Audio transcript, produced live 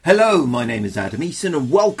Hello, my name is Adam Eason and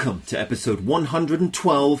welcome to episode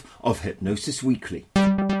 112 of Hypnosis Weekly.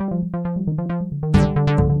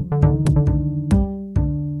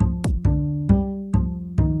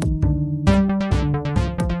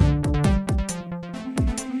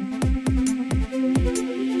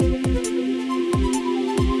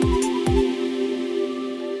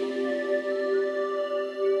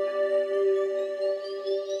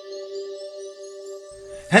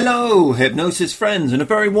 Hello, Hypnosis friends, and a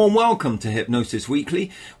very warm welcome to Hypnosis Weekly.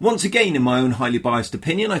 Once again, in my own highly biased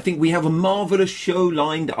opinion, I think we have a marvellous show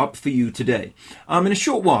lined up for you today. In a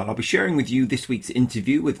short while, I'll be sharing with you this week's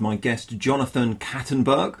interview with my guest, Jonathan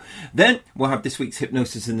Kattenberg. Then, we'll have this week's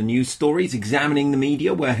Hypnosis in the News stories, examining the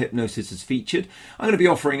media where hypnosis is featured. I'm going to be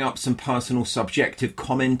offering up some personal subjective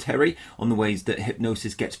commentary on the ways that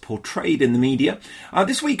hypnosis gets portrayed in the media.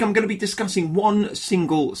 This week, I'm going to be discussing one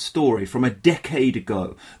single story from a decade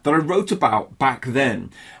ago that I wrote about back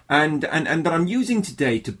then and that I'm using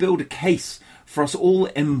today to build a case for us all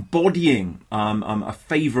embodying a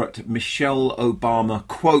favourite Michelle Obama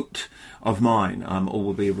quote of mine. All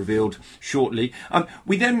will be revealed shortly.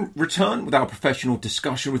 We then return with our professional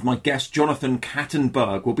discussion with my guest, Jonathan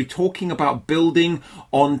Kattenberg. We'll be talking about building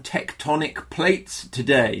on tectonic plates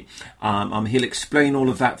today. He'll explain all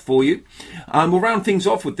of that for you. We'll round things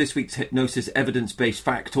off with this week's Hypnosis evidence-based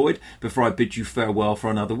factoid before I bid you farewell for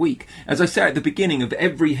another week. As I say at the beginning of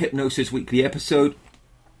every Hypnosis Weekly episode,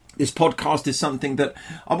 this podcast is something that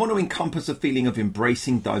I want to encompass a feeling of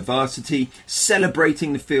embracing diversity,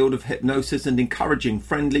 celebrating the field of hypnosis and encouraging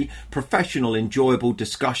friendly, professional, enjoyable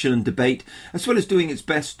discussion and debate, as well as doing its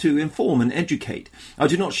best to inform and educate. I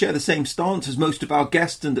do not share the same stance as most of our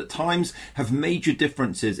guests and at times have major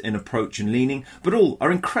differences in approach and leaning, but all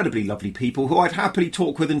are incredibly lovely people who I'd happily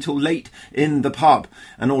talk with until late in the pub,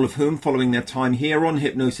 and all of whom, following their time here on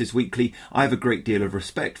Hypnosis Weekly, I have a great deal of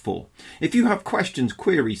respect for. If you have questions,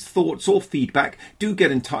 queries, thoughts or feedback, do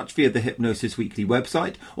get in touch via the Hypnosis Weekly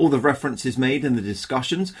website. All the references made in the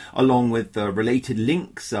discussions, along with related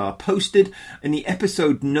links, are posted in the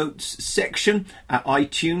episode notes section at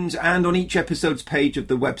iTunes and on each episode's page of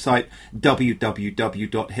the website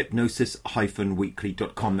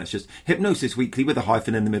www.hypnosis-weekly.com. That's just Hypnosis Weekly with a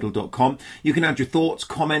hyphen in the middle.com. You can add your thoughts,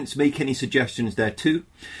 comments, make any suggestions there too.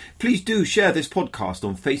 Please do share this podcast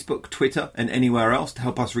on Facebook, Twitter and anywhere else to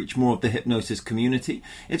help us reach more of the hypnosis community.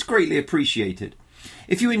 It's greatly appreciated.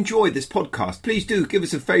 If you enjoy this podcast, please do give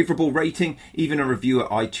us a favourable rating, even a review at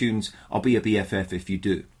iTunes. I'll be a BFF if you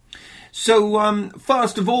do. So,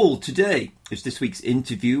 first of all, today is this week's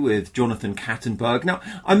interview with Jonathan Kattenberg. Now,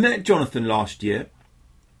 I met Jonathan last year,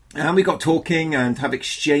 and we got talking and have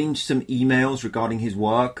exchanged some emails regarding his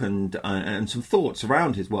work and some thoughts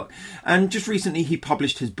around his work. And just recently he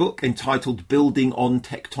published his book entitled Building on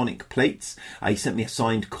Tectonic Plates. He sent me a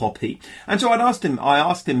signed copy. And so I asked him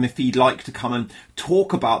if he'd like to come and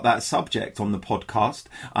talk about that subject on the podcast,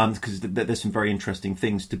 because there's some very interesting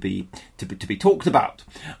things to be talked about.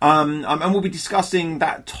 And we'll be discussing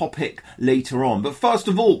that topic later on. But first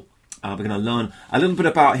of all, we're going to learn a little bit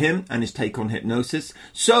about him and his take on hypnosis.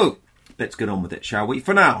 So, let's get on with it, shall we?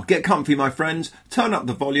 For now, get comfy, my friends. Turn up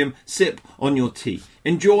the volume, sip on your tea.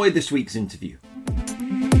 Enjoy this week's interview.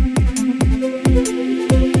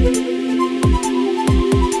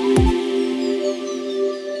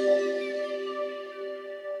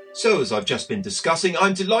 So, as I've just been discussing,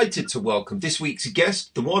 I'm delighted to welcome this week's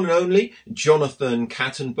guest, the one and only Jonathan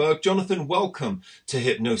Kattenberg. Jonathan, welcome to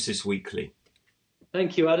Hypnosis Weekly.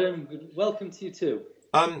 Thank you, Adam. Welcome to you too.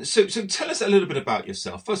 So tell us a little bit about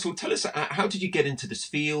yourself. First of all, tell us how did you get into this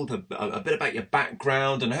field, a bit about your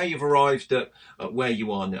background and how you've arrived at where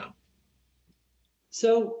you are now.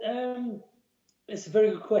 So it's a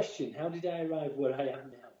very good question. How did I arrive where I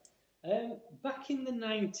am now? Back in the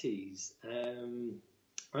 90s,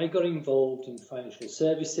 I got involved in financial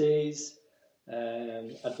services,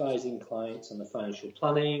 advising clients on the financial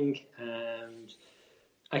planning, and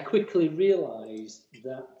I quickly realised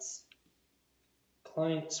that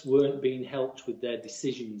clients weren't being helped with their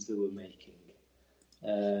decisions they were making.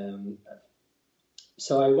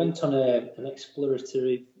 So I went on an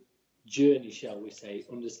exploratory journey, shall we say,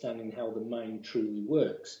 understanding how the mind truly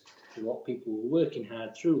works. A lot of people were working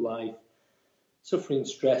hard through life, suffering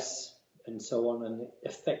stress and so on, and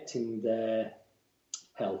affecting their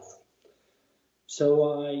health. So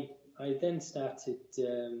I then started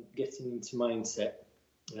getting into mindset,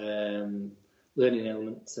 learning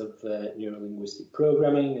elements of neuro-linguistic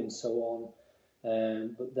programming and so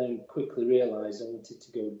on, but then quickly realised I wanted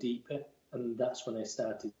to go deeper, and that's when I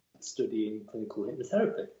started studying clinical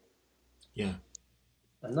hypnotherapy. Yeah.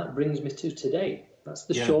 And that brings me to today. That's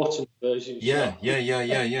the short and version Yeah, shot.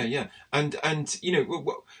 yeah. And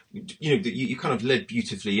you kind of led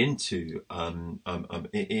beautifully into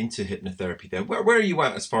hypnotherapy there. Where are you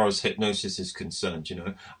at as far as hypnosis is concerned?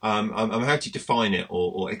 How do you define it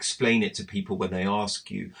or explain it to people when they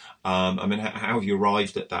ask you? How have you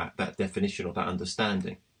arrived at that definition or that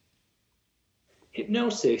understanding?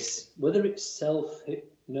 Hypnosis, whether it's self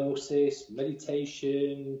hypnosis,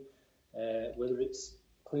 meditation, whether it's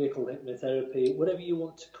clinical hypnotherapy, whatever you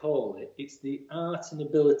want to call it, it's the art and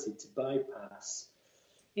ability to bypass,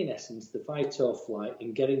 in essence, the fight or flight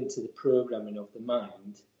and get into the programming of the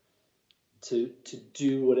mind to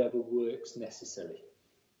do whatever work's necessary.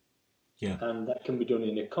 Yeah. And that can be done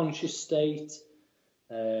in a conscious state,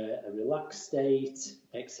 a relaxed state,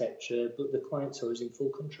 etc. But the client's always in full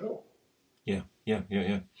control. Yeah.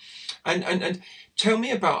 And tell me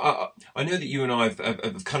about. I know that you and I have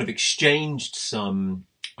kind of exchanged some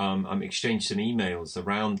emails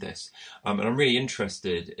around this, and I'm really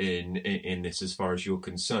interested in this as far as you're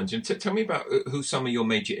concerned. Tell me about who some of your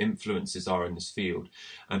major influences are in this field,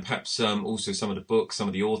 and perhaps also some of the books, some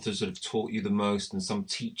of the authors that have taught you the most, and some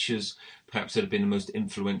teachers perhaps that have been the most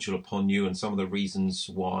influential upon you, and some of the reasons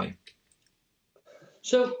why.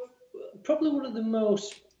 So, probably one of the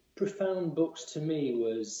most profound books to me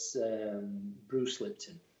was Bruce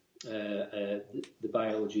Lipton, The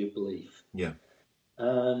Biology of Belief. Yeah.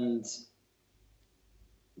 And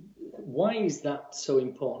why is that so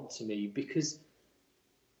important to me? Because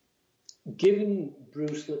given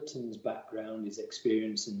Bruce Lipton's background, his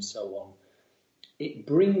experience and so on, it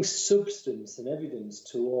brings substance and evidence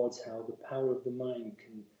towards how the power of the mind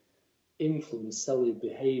can influence cellular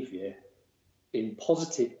behaviour in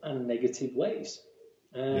positive and negative ways.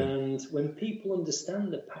 And when people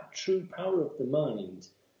understand the true power of the mind,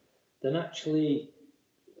 then actually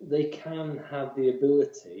they can have the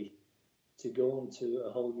ability to go on to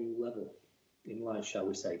a whole new level in life, shall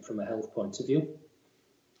we say, from a health point of view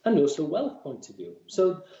and also wealth point of view.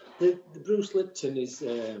 So the Bruce Lipton is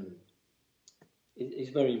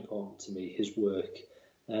very important to me, his work.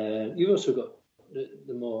 You've also got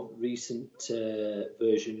the more recent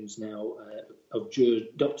versions now of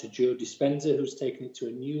Dr. Joe Dispenza, who's taken it to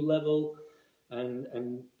a new level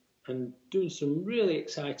and doing some really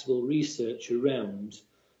excitable research around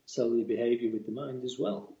cellular behaviour with the mind as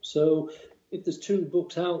well. So if there's two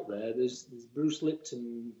books out there, there's Bruce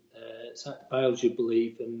Lipton, Biology of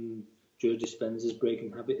Belief, and Joe Dispenza's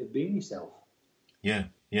Breaking Habit of Being Yourself. Yeah.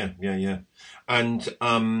 And these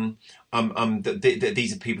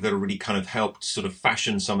are people that are really kind of helped sort of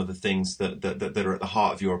fashion some of the things that are at the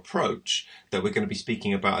heart of your approach that we're going to be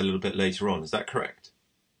speaking about a little bit later on. Is that correct?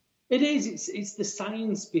 It is. It's the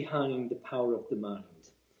science behind the power of the mind.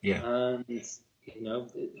 Yeah. And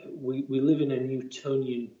we live in a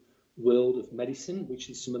Newtonian world of medicine, which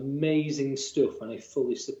is some amazing stuff, and I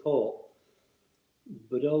fully support.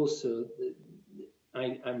 But also,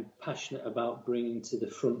 I'm passionate about bringing to the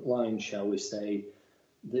front line, shall we say,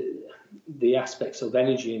 the aspects of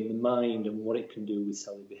energy in the mind and what it can do with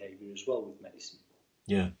cellular behaviour as well with medicine.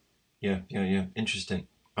 Yeah. Interesting.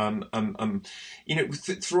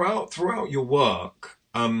 Throughout your work,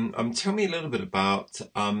 tell me a little bit about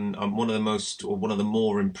one of the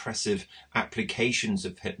more impressive applications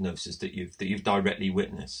of hypnosis that you've directly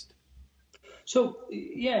witnessed. So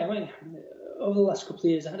over the last couple of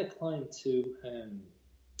years, I had a client who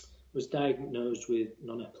was diagnosed with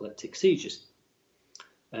non-epileptic seizures,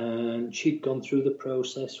 and she'd gone through the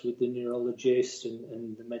process with the neurologist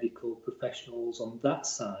and the medical professionals on that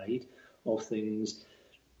side of things.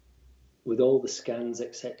 With all the scans,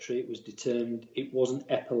 etc., it was determined it wasn't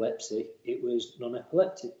epilepsy, it was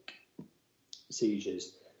non-epileptic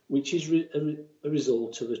seizures, which is a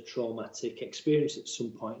result of a traumatic experience at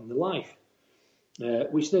some point in the life,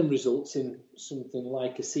 which then results in something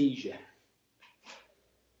like a seizure.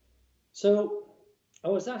 So I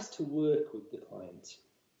was asked to work with the client,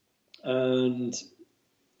 and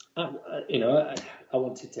I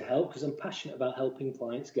wanted to help because I'm passionate about helping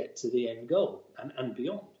clients get to the end goal and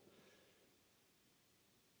beyond.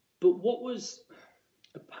 But what was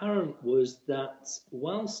apparent was that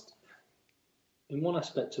whilst in one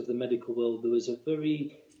aspect of the medical world there was a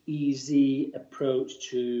very easy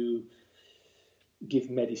approach to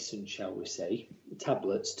give medicine, shall we say,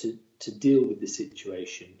 tablets to deal with the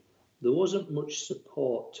situation, there wasn't much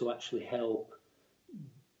support to actually help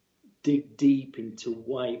dig deep into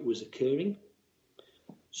why it was occurring.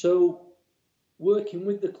 So working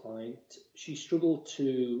with the client, she struggled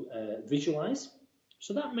to visualize.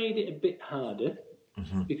 So that made it a bit harder,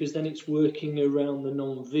 because then it's working around the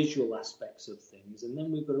non-visual aspects of things. And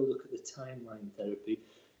then we've got to look at the timeline therapy,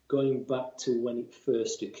 going back to when it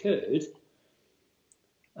first occurred.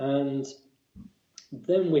 And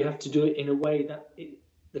then we have to do it in a way that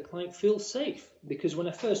the client feels safe. Because when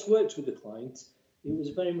I first worked with the client, it was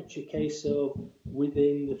very much a case of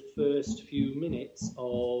within the first few minutes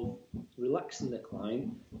of relaxing the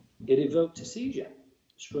client, it evoked a seizure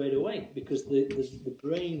straight away because the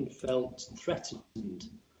brain felt threatened.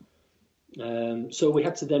 So we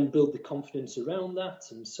had to then build the confidence around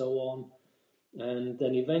that and so on. And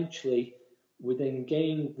then eventually we then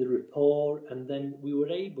gained the rapport, and then we were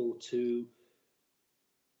able to,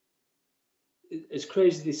 as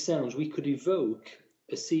crazy as this sounds, we could evoke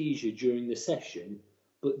a seizure during the session,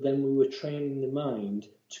 but then we were training the mind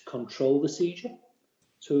to control the seizure.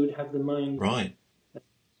 So we would have the mind... Right.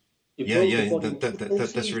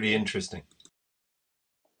 That's really interesting.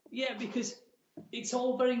 Yeah, because it's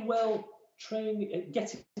all very well training,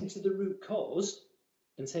 getting to the root cause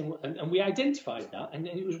and saying, and we identified that, and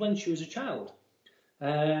it was when she was a child.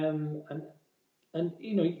 And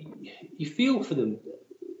you know, you feel for them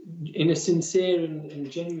in a sincere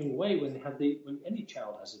and genuine way when any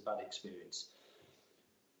child has a bad experience.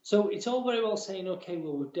 So it's all very well saying, okay,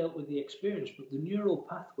 well, we've dealt with the experience, but the neural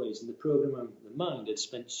pathways and the programming of the mind had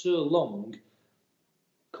spent so long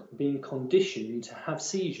being conditioned to have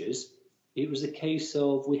seizures. It was a case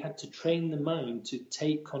of we had to train the mind to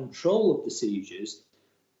take control of the seizures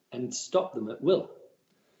and stop them at will.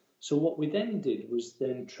 So what we then did was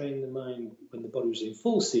then train the mind when the body was in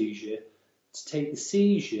full seizure to take the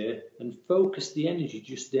seizure and focus the energy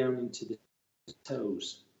just down into the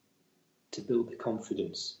toes to build the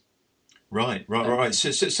confidence. Right.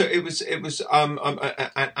 So it was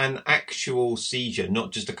an actual seizure,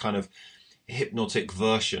 not just a kind of hypnotic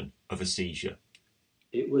version of a seizure.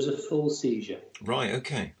 It was a full seizure. Right.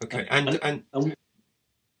 Okay. And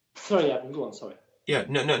sorry, Adam. Go on. Sorry. Yeah.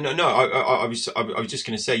 No. I was just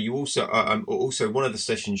going to say you also one of the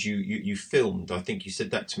sessions you filmed. I think you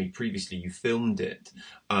said that to me previously. You filmed it,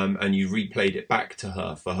 and you replayed it back to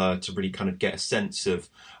her for her to really kind of get a sense of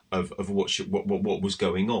what was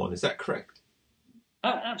going on. Is that correct?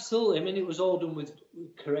 Absolutely. I mean, it was all done with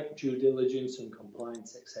correct due diligence and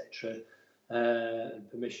compliance, etc., and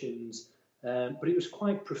permissions. But it was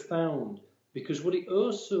quite profound because what it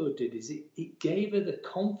also did is it gave her the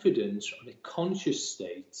confidence on a conscious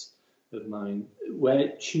state of mind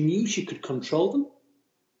where she knew she could control them.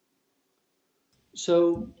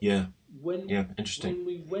 So interesting. When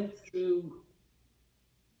we went through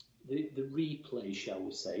the replay, shall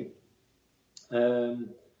we say,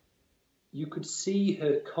 you could see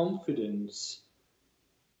her confidence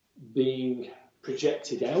being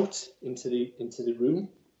projected out into the room,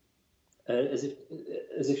 as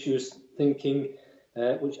if she was thinking.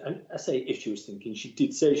 Which I say if she was thinking, she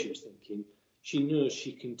did say she was thinking. She knows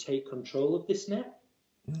she can take control of this now,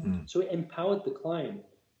 so it empowered the client.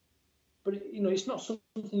 But it's not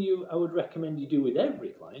something I would recommend you do with every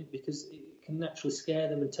client because it can naturally scare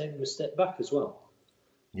them and take them a step back as well.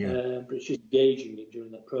 Yeah. But it's just gauging it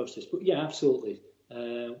during that process. But yeah, absolutely.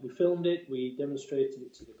 We filmed it. We demonstrated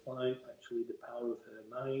it to the client, actually, the power of her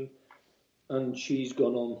mind. And she's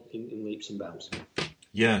gone on in leaps and bounds.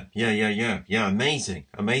 Yeah.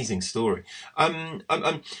 Amazing story.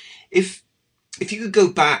 If you could go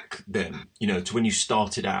back then, to when you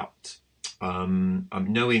started out,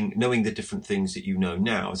 knowing the different things that you know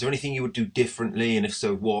now, is there anything you would do differently, and if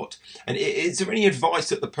so, what? And is there any advice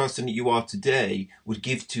that the person that you are today would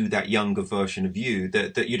give to that younger version of you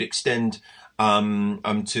that you'd extend to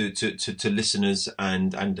listeners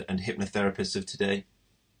and hypnotherapists of today?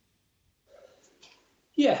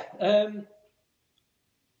 Yeah,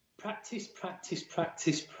 practice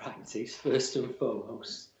first and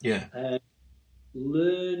foremost. Yeah.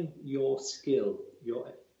 Learn your skill.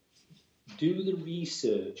 Do the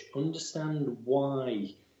research. Understand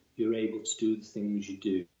why you're able to do the things you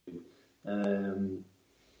do. And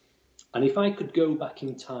if I could go back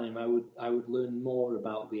in time, I would learn more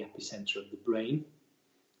about the epicenter of the brain,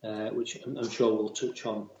 which I'm sure we'll touch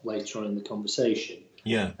on later on in the conversation.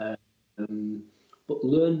 Yeah. But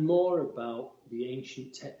learn more about the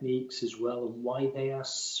ancient techniques as well and why they are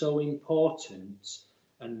so important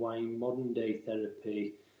and why in modern day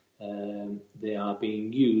therapy they are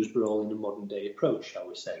being used, but all in a modern day approach, shall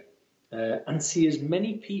we say. And see as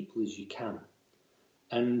many people as you can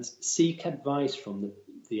and seek advice from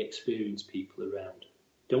the experienced people around.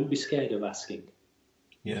 Don't be scared of asking.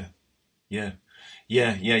 Yeah. I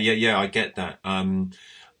get that.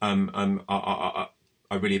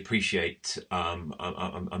 I really appreciate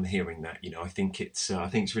I'm hearing that. I think it's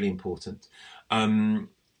really important. Now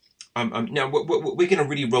we're going to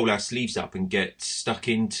really roll our sleeves up and get stuck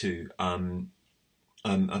into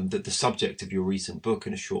the subject of your recent book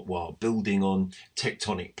in a short while, building on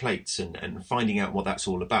tectonic plates and finding out what that's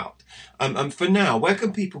all about. For now, where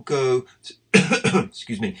can people go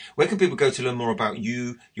excuse me, where can people go to learn more about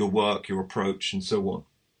you, your work, your approach, and so on?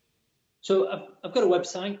 So I've got a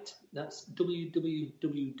website. That's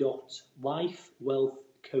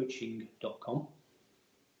www.lifewealthcoaching.com.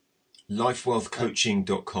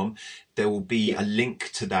 lifewealthcoaching.com. There will be a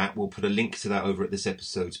link to that. We'll put a link to that over at this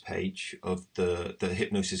episode's page of the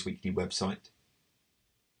Hypnosis Weekly website.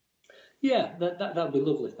 Yeah, that would be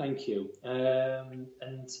lovely. Thank you. And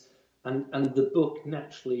the book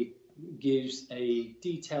naturally gives a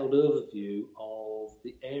detailed overview of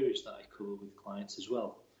the areas that I cover with clients as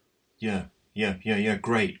well. Yeah.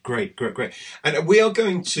 Great. And we're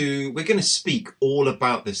going to speak all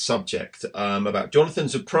about this subject, about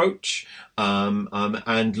Jonathan's approach,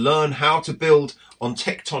 and learn how to build on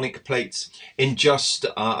tectonic plates in just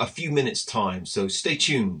a few minutes' time. So stay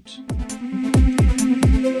tuned.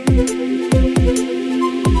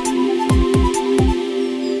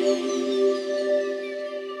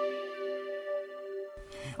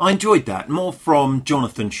 I enjoyed that. More from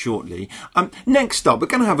Jonathan shortly. Next up, we're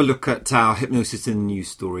going to have a look at our Hypnosis in the News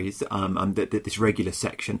stories, this regular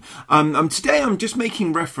section. Today I'm just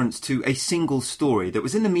making reference to a single story that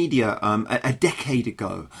was in the media a decade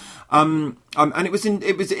ago. And it was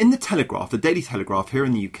in the Telegraph, the Daily Telegraph here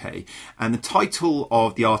in the UK, and the title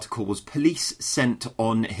of the article was "Police Sent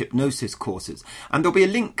on Hypnosis Courses." And there'll be a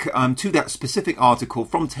link to that specific article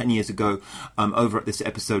from 10 years ago over at this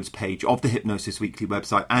episode's page of the Hypnosis Weekly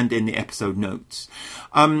website and in the episode notes.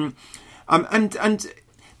 And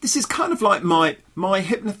this is kind of like my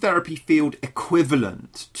hypnotherapy field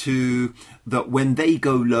equivalent to the "when they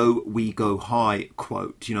go low, we go high"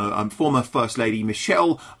 quote. Former First Lady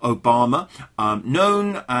Michelle Obama,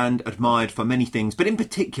 known and admired for many things, but in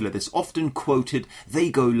particular this often quoted "they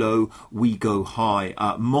go low, we go high"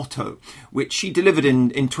 motto, which she delivered in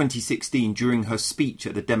 2016 during her speech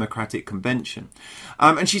at the Democratic Convention.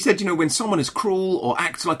 And she said, when someone is cruel or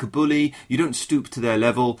acts like a bully, you don't stoop to their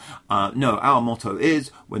level. No, our motto is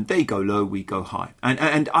 "when they go low, we go high."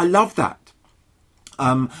 And I love that.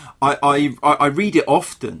 I read it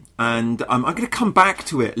often, and I'm going to come back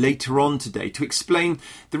to it later on today to explain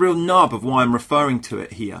the real nub of why I'm referring to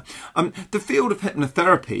it here. The field of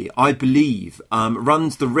hypnotherapy, I believe,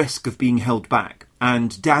 runs the risk of being held back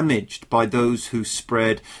and damaged by those who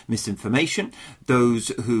spread misinformation, those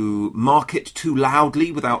who market too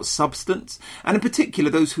loudly without substance, and in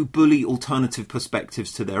particular those who bully alternative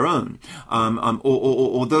perspectives to their own,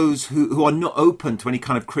 or those who are not open to any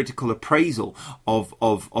kind of critical appraisal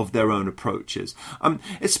of their own approaches.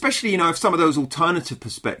 Especially, if some of those alternative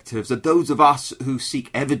perspectives are those of us who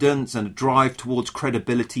seek evidence and a drive towards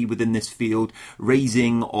credibility within this field,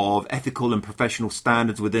 raising of ethical and professional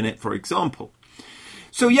standards within it, for example.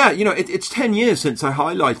 So yeah, it's 10 years since I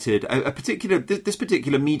highlighted this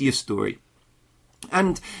particular media story.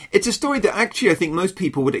 And it's a story that actually I think most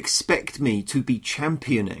people would expect me to be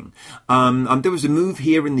championing. There was a move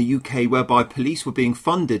here in the UK whereby police were being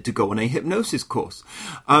funded to go on a hypnosis course.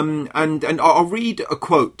 And I'll read a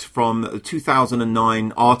quote from a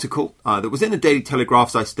 2009 article that was in the Daily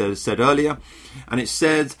Telegraph, as I said earlier. And it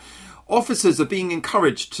says, "Officers are being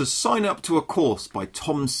encouraged to sign up to a course by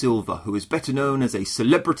Tom Silver, who is better known as a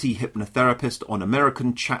celebrity hypnotherapist on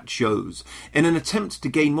American chat shows, in an attempt to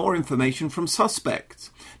gain more information from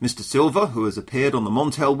suspects. Mr. Silver, who has appeared on the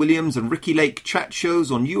Montel Williams and Ricky Lake chat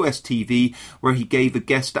shows on US TV, where he gave a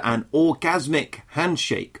guest an orgasmic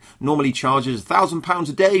handshake, normally charges £1,000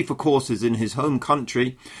 a day for courses in his home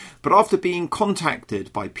country. But after being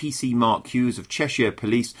contacted by PC Mark Hughes of Cheshire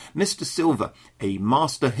Police, Mr. Silver, a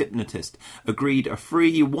master hypnotist, agreed a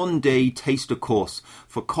free one-day taster course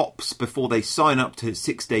for cops before they sign up to his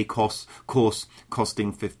 6-day course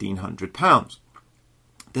costing £1,500.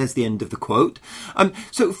 There's the end of the quote.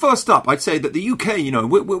 So first up, I'd say that the UK,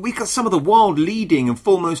 we got some of the world leading and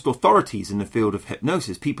foremost authorities in the field of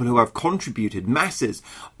hypnosis, people who have contributed masses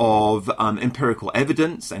of empirical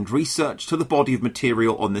evidence and research to the body of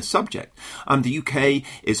material on this subject. The UK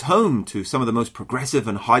is home to some of the most progressive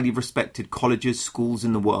and highly respected colleges, schools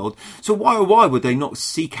in the world. So why would they not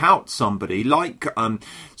seek out somebody like,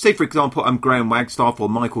 say for example, Graham Wagstaff or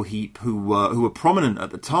Michael Heap, who were prominent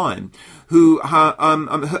at the time, who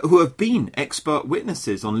who have been expert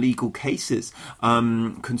witnesses on legal cases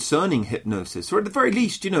concerning hypnosis, or at the very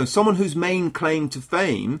least, someone whose main claim to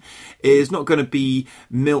fame is not going to be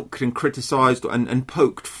milked and criticised and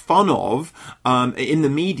poked fun of in the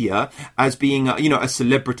media as being, a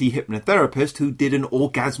celebrity hypnotherapist who did an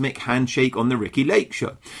orgasmic handshake on the Ricky Lake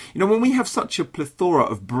show. When we have such a plethora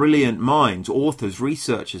of brilliant minds, authors,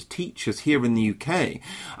 researchers, teachers here in the UK,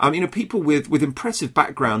 people with impressive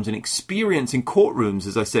backgrounds and experience in courtrooms,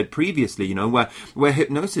 as I said previously, where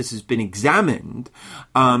hypnosis has been examined,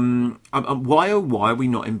 why are we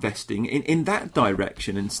not investing in that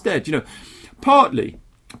direction instead? Partly,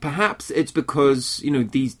 perhaps it's because,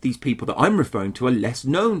 these people that I'm referring to are less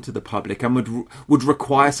known to the public and would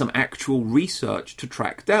require some actual research to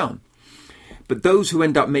track down. But those who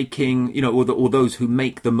end up making, or those who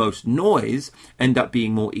make the most noise end up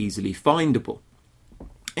being more easily findable.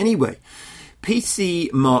 Anyway,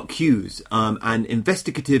 PC Mark Hughes, an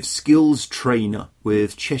investigative skills trainer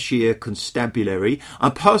with Cheshire Constabulary,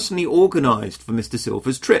 personally organised for Mr.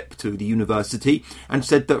 Silver's trip to the university and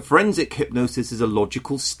said that forensic hypnosis is a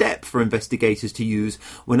logical step for investigators to use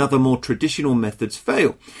when other more traditional methods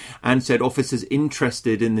fail, and said officers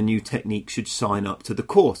interested in the new technique should sign up to the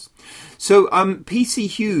course. So PC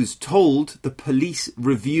Hughes told the Police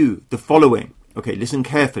Review the following. Okay, listen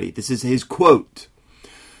carefully. This is his quote.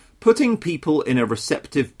 Putting people in a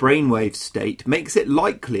receptive brainwave state makes it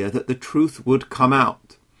likelier that the truth would come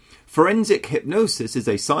out. Forensic hypnosis is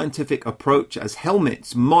a scientific approach as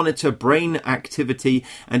helmets monitor brain activity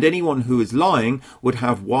and anyone who is lying would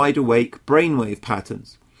have wide-awake brainwave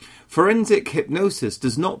patterns. Forensic hypnosis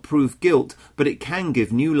does not prove guilt, but it can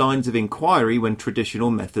give new lines of inquiry when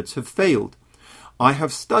traditional methods have failed. I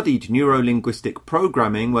have studied neuro-linguistic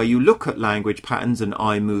programming where you look at language patterns and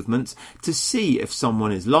eye movements to see if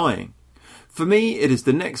someone is lying. For me, it is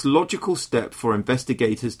the next logical step for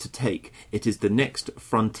investigators to take. It is the next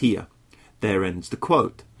frontier. There ends the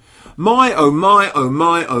quote. My, oh my, oh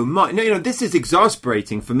my, oh my. No, this is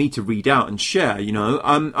exasperating for me to read out and share,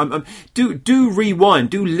 Do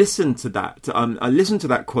rewind, do listen to that. Listen to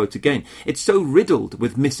that quote again. It's so riddled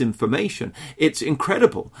with misinformation. It's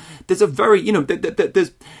incredible. There's a very,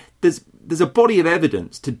 there's a body of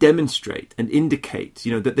evidence to demonstrate and indicate,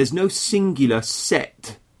 that there's no singular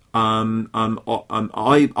set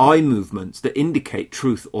eye movements that indicate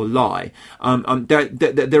truth or lie.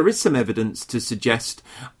 There is some evidence to suggest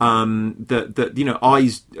that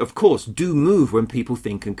eyes, of course, do move when people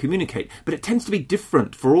think and communicate, but it tends to be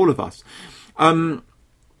different for all of us.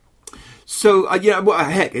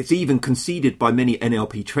 Heck, it's even conceded by many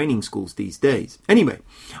NLP training schools these days. Anyway,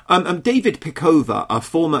 David Pickover, a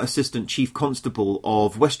former Assistant Chief Constable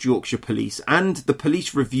of West Yorkshire Police and the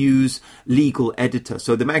Police Review's legal editor,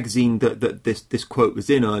 so the magazine that this quote was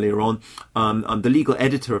in earlier on, the legal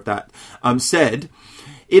editor of that, said,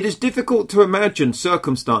 "It is difficult to imagine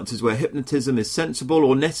circumstances where hypnotism is sensible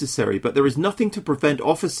or necessary, but there is nothing to prevent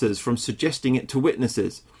officers from suggesting it to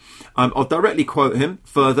witnesses." I'll directly quote him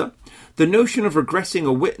further. "The notion of regressing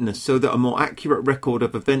a witness so that a more accurate record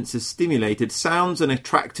of events is stimulated sounds an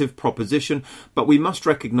attractive proposition, but we must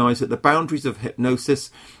recognise that the boundaries of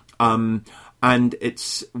hypnosis and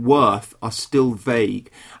its worth are still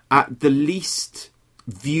vague, at the least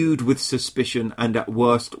viewed with suspicion and at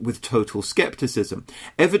worst with total scepticism.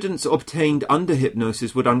 Evidence obtained under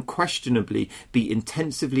hypnosis would unquestionably be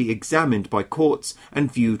intensively examined by courts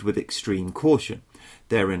and viewed with extreme caution."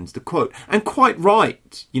 There ends the quote. And quite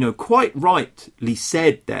right, quite rightly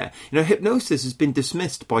said there. Hypnosis has been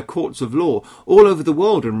dismissed by courts of law all over the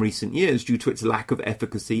world in recent years due to its lack of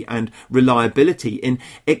efficacy and reliability in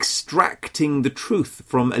extracting the truth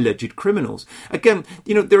from alleged criminals. Again,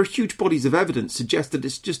 there are huge bodies of evidence suggest that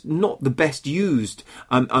it's just not the best used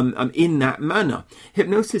in that manner.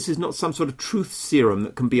 Hypnosis is not some sort of truth serum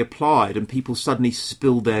that can be applied and people suddenly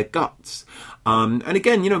spill their guts. And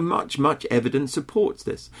again, much evidence supports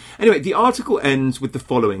this. Anyway, the article ends with the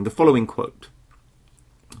following quote.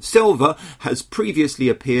 Silver has previously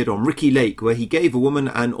appeared on Ricky Lake where he gave a woman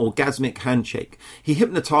an orgasmic handshake. He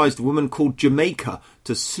hypnotised a woman called Jamaica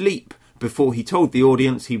to sleep before he told the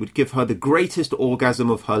audience he would give her the greatest orgasm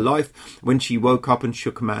of her life when she woke up and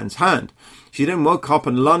shook a man's hand. She then woke up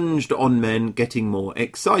and lunged on men, getting more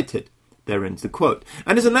excited. There ends the quote.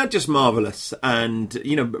 And isn't that just marvellous and,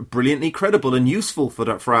 brilliantly credible and useful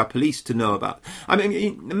for our police to know about? I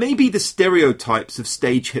mean, maybe the stereotypes of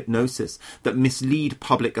stage hypnosis that mislead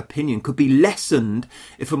public opinion could be lessened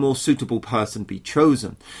if a more suitable person be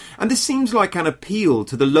chosen. And this seems like an appeal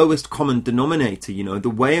to the lowest common denominator, the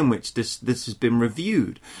way in which this has been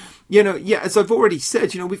reviewed. As I've already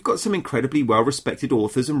said, we've got some incredibly well-respected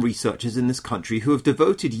authors and researchers in this country who have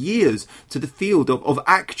devoted years to the field of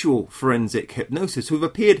actual forensic hypnosis, who have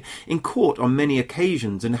appeared in court on many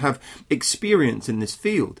occasions and have experience in this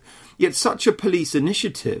field. Yet such a police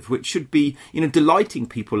initiative, which should be, delighting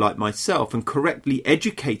people like myself and correctly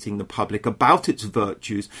educating the public about its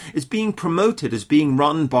virtues, is being promoted as being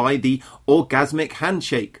run by the orgasmic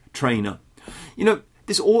handshake trainer.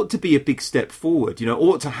 This ought to be a big step forward,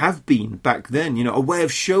 ought to have been back then, a way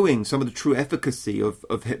of showing some of the true efficacy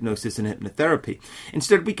of hypnosis and hypnotherapy.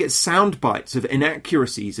 Instead, we get sound bites of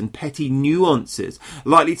inaccuracies and petty nuances,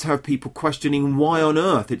 likely to have people questioning why on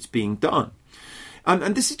earth it's being done.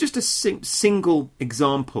 And this is just a single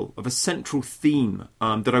example of a central theme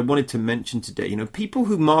that I wanted to mention today. People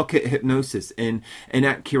who market hypnosis in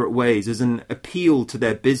inaccurate ways as an appeal to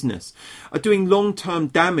their business are doing long-term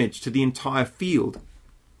damage to the entire field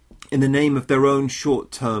in the name of their own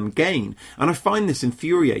short-term gain. And I find this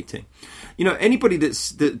infuriating. Anybody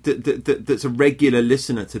that's a regular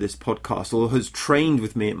listener to this podcast or has trained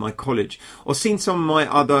with me at my college or seen some of my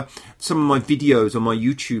videos on my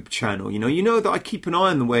YouTube channel, you know that I keep an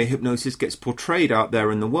eye on the way hypnosis gets portrayed out there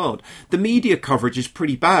in the world. The media coverage is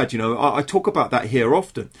pretty bad. I talk about that here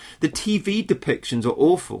often. The TV depictions are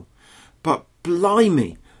awful. But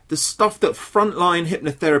blimey, the stuff that frontline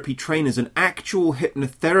hypnotherapy trainers and actual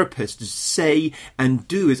hypnotherapists say and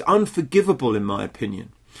do is unforgivable, in my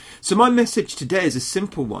opinion. So my message today is a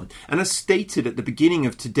simple one, and as stated at the beginning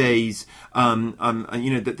of today's,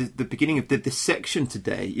 the beginning of this section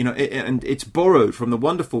today, and it's borrowed from the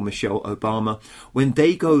wonderful Michelle Obama. When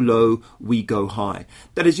they go low, we go high.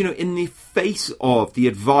 That is, in the face of the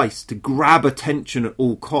advice to grab attention at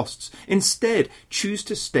all costs, instead choose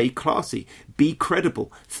to stay classy, be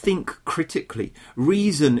credible, think critically,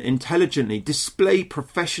 reason intelligently, display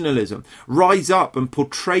professionalism, rise up and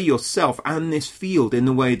portray yourself and this field in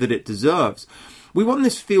the way that it deserves. We want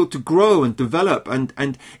this field to grow and develop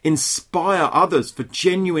and inspire others for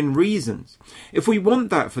genuine reasons. If we want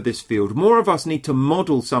that for this field, more of us need to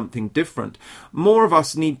model something different. More of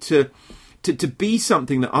us need to be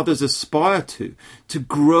something that others aspire to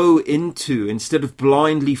grow into, instead of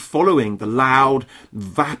blindly following the loud,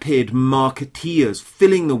 vapid marketeers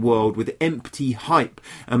filling the world with empty hype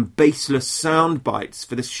and baseless sound bites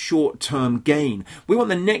for this short-term gain. We want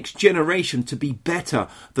the next generation to be better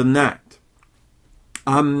than that.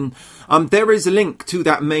 There is a link to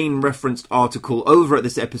that main referenced article over at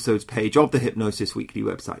this episode's page of the Hypnosis Weekly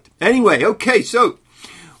website. Anyway, okay, so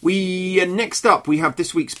next up, we have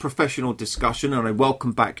this week's professional discussion, and I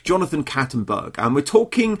welcome back Jonathan Kattenberg. And we're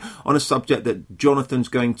talking on a subject that Jonathan's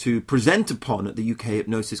going to present upon at the UK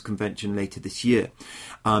Hypnosis Convention later this year,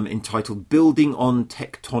 entitled Building on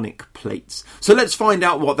Tectonic Plates. So let's find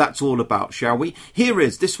out what that's all about, shall we? Here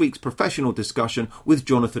is this week's professional discussion with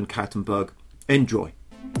Jonathan Kattenberg. Enjoy.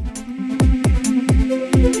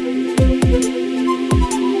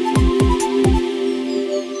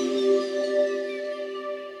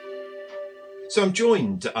 So I'm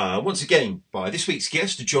joined once again by this week's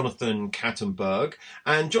guest, Jonathan Kattenberg.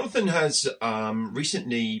 And Jonathan has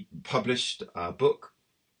recently published a book,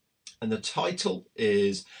 and the title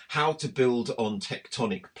is How to Build on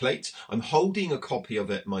Tectonic Plates. I'm holding a copy of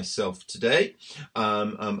it myself today,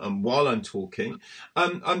 and while I'm talking.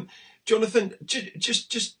 Jonathan,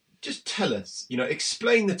 just tell us,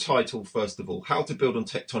 explain the title first of all, How to Build on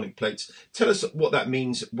Tectonic Plates. Tell us what that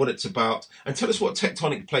means, what it's about, and tell us what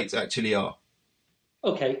tectonic plates actually are.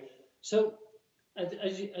 Okay, so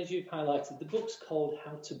as you've highlighted, the book's called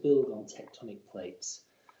How to Build on Tectonic Plates.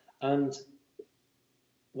 And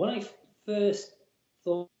when I first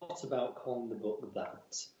thought about calling the book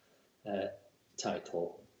that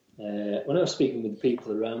title, when I was speaking with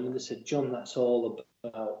people around me, they said, John, that's all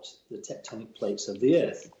about the tectonic plates of the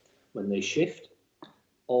Earth. When they shift,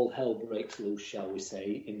 all hell breaks loose, shall we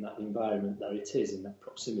say, in that environment that it is, in that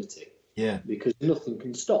proximity. Yeah. Because nothing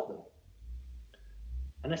can stop them.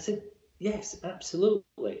 And I said, yes,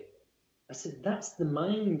 absolutely. I said, that's the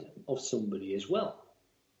mind of somebody as well.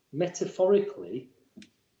 Metaphorically,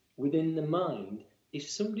 within the mind, if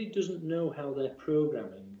somebody doesn't know how their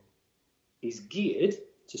programming is geared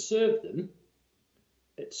to serve them,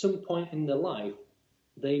 at some point in their life,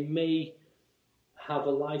 they may have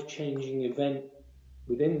a life-changing event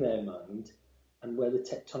within their mind, and where the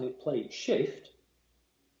tectonic plates shift,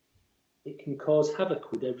 it can cause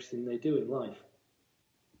havoc with everything they do in life.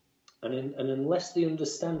 And unless they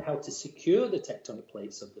understand how to secure the tectonic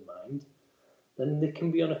plates of the mind, then they can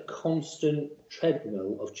be on a constant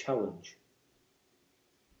treadmill of challenge.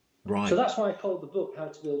 Right. So that's why I called the book How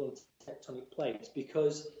to Build on Tectonic Plates,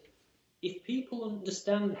 because if people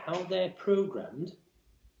understand how they're programmed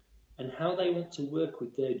and how they want to work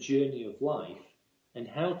with their journey of life and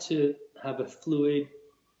how to have a fluid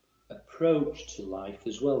approach to life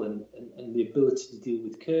as well, and the ability to deal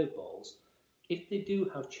with curveballs, if they do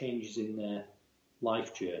have changes in their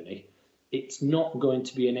life journey, it's not going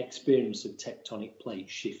to be an experience of tectonic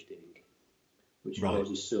plates shifting, which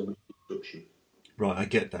causes so much destruction. Right, I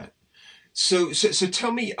get that. So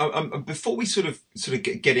tell me, before we sort of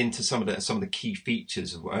get into some of the key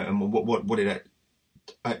features of and what it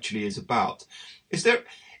actually is about, is there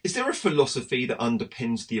a philosophy that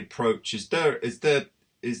underpins the approach? Is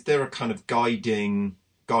there a kind of guiding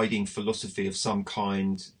philosophy of some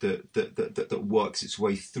kind that works its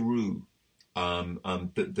way through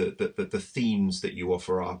the themes that you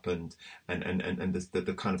offer up and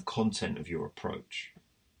the kind of content of your approach?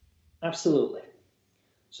 Absolutely.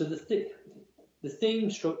 So the theme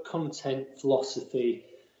stroke content philosophy,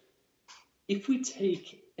 if we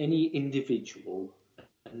take any individual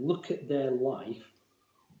and look at their life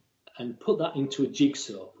and put that into a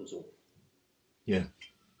jigsaw puzzle. Yeah.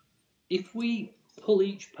 If we pull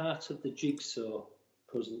each part of the jigsaw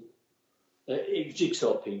puzzle,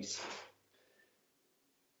 jigsaw piece,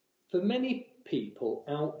 for many people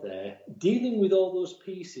out there, dealing with all those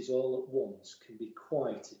pieces all at once can be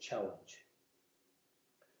quite a challenge,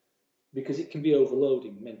 because it can be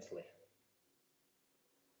overloading mentally.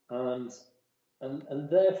 And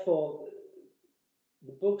therefore,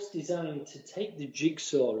 the book's designed to take the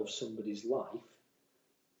jigsaw of somebody's life,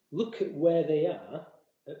 look at where they are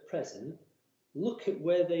at present, look at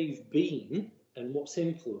where they've been and what's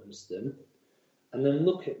influenced them, and then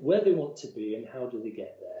look at where they want to be and how do they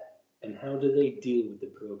get there, and how do they deal with the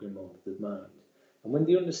program of the mind. And when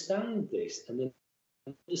they understand this, and then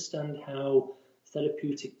understand how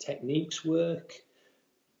therapeutic techniques work,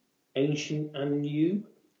 ancient and new,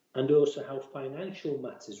 and also how financial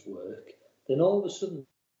matters work, then all of a sudden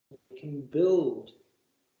we can build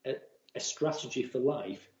a strategy for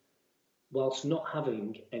life whilst not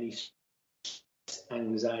having any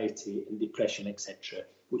anxiety and depression, etc.,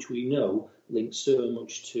 which we know links so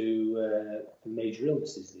much to major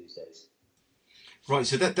illnesses these days. Right,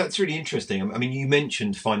 so that's really interesting. I mean, you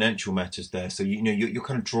mentioned financial matters there, so you're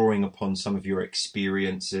kind of drawing upon some of your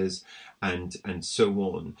experiences and so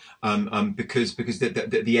on, because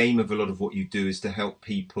the aim of a lot of what you do is to help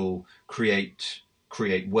people create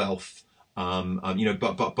wealth,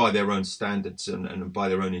 but by their own standards and by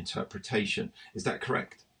their own interpretation. Is that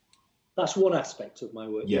correct? That's one aspect of my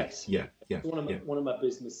work. Yes. Yeah. One of my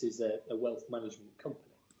businesses is a wealth management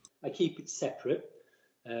company. I keep it separate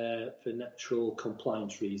for natural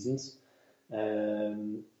compliance reasons,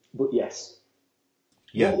 but yes.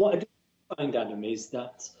 Yeah. What I do find, Adam, is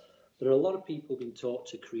that there are a lot of people being taught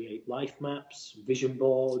to create life maps, vision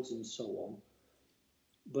boards, and so on,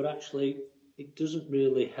 but actually it doesn't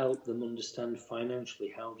really help them understand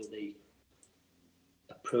financially how do they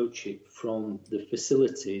approach it from the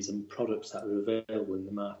facilities and products that are available in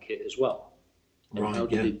the market as well. And how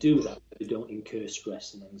do they do that so they don't incur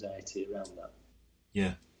stress and anxiety around that?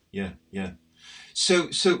 Yeah. So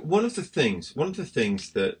one of the things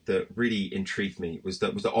that really intrigued me was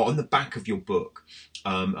that on the back of your book,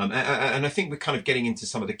 and I think we're kind of getting into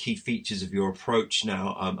some of the key features of your approach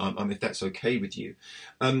now, if that's okay with you.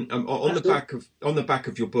 On the back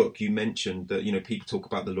of your book, you mentioned that people talk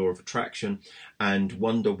about the law of attraction and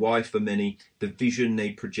wonder why for many the vision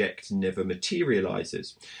they project never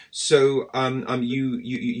materializes. So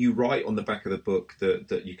you write on the back of the book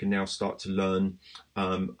that you can now start to learn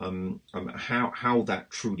how that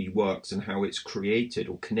truly works and how it's created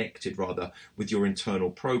or connected rather with your internal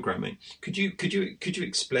programming. Could you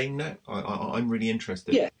explain that? I'm really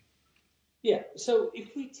interested. Yeah. So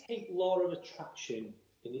if we take law of attraction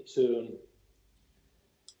in its own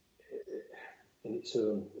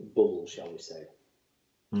bubble, shall we say?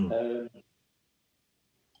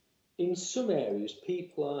 In some areas,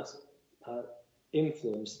 people are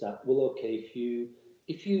influenced that, well, okay,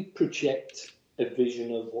 if you project a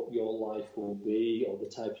vision of what your life will be, or the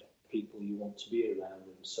type of people you want to be around,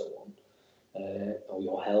 and so on, or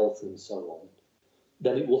your health and so on,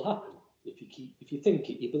 then it will happen. If you think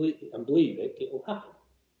it, you believe it, it will happen.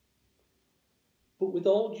 But with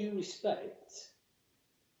all due respect,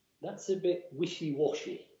 that's a bit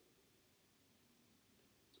wishy-washy.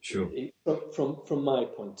 Sure. From my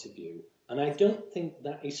point of view, and I don't think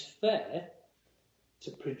that is fair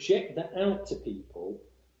to project that out to people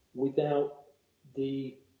without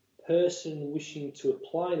the person wishing to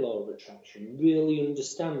apply law of attraction really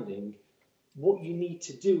understanding what you need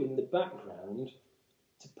to do in the background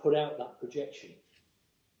to put out that projection.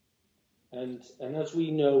 And as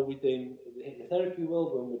we know within the hypnotherapy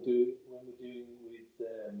world, when we're doing with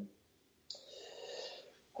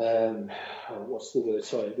what's the word?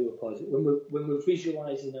 Sorry, I do apologize. When we're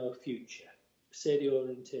visualizing our future, say the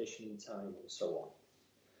orientation in time and so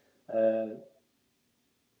on,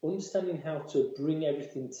 understanding how to bring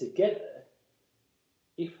everything together.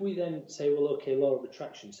 If we then say, well, okay, law of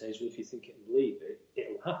attraction says, well, if you think it and believe it,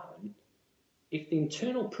 it'll happen. If the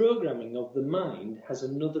internal programming of the mind has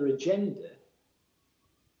another agenda,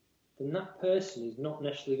 then that person is not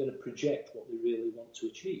necessarily going to project what they really want to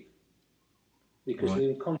achieve. Because the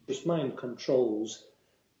unconscious mind controls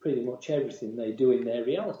pretty much everything they do in their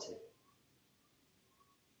reality.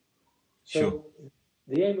 So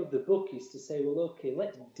the aim of the book is to say, well, okay,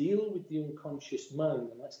 let's deal with the unconscious mind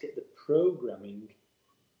and let's get the programming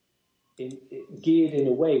geared in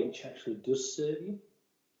a way which actually does serve you.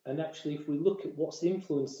 And actually, if we look at what's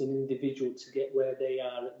influenced an individual to get where they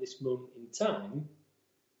are at this moment in time,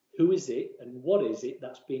 who is it and what is it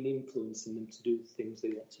that's been influencing them to do the things they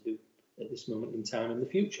want to do at this moment in time in the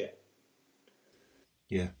future?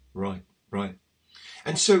 Yeah, right.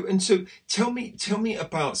 And so tell me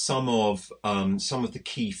about some of the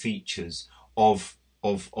key features of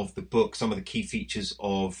the book, some of the key features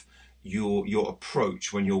of your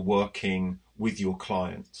approach when you're working with your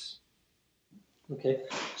clients. Okay,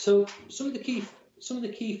 so some of the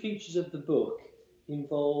key features of the book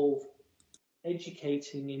involve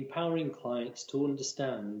educating, empowering clients to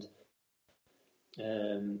understand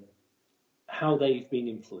how they've been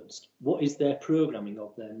influenced. What is their programming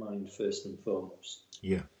of their mind first and foremost?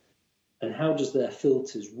 Yeah. And how does their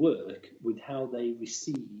filters work with how they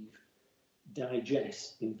receive,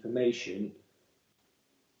 digest information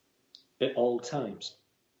at all times?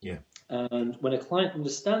 Yeah. And when a client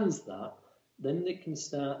understands that, then they can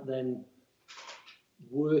start then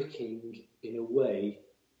working in a way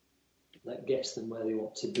that gets them where they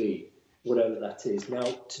want to be, whatever that is. Now,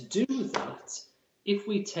 to do that, if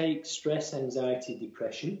we take stress, anxiety,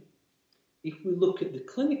 depression, if we look at the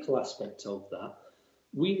clinical aspect of that,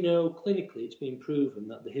 we know clinically it's been proven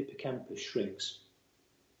that the hippocampus shrinks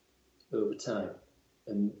over time.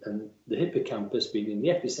 And the hippocampus, being in the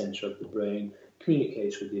epicenter of the brain,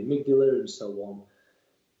 communicates with the amygdala and so on.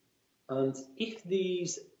 And if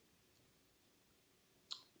these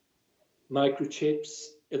microchips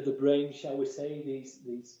of the brain, shall we say,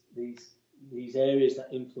 these areas that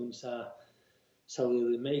influence our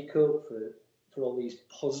cellular makeup for all these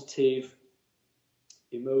positive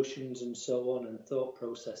emotions and so on and thought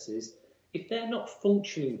processes, if they're not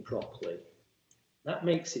functioning properly, that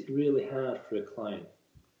makes it really hard for a client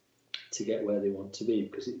to get where they want to be,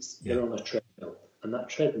 because they're on a treadmill, and that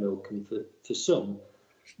treadmill can, for some,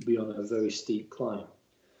 be on a very steep climb.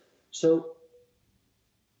 So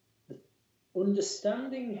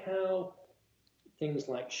understanding how things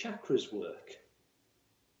like chakras work.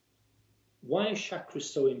 Why are chakras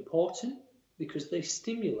so important? Because they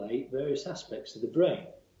stimulate various aspects of the brain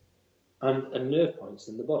and nerve points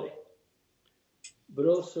in the body. But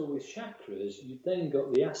also with chakras, you've then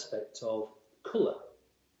got the aspect of colour,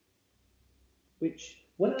 which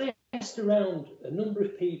when I asked around a number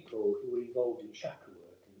of people who were involved in chakra work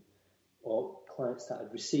or clients that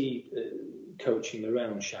had received coaching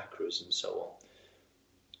around chakras and so on,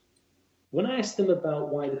 when I asked them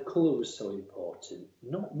about why the colour was so important,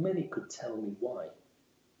 not many could tell me why.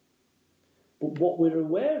 But what we're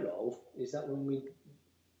aware of is that when we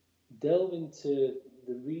delve into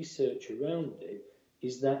the research around it,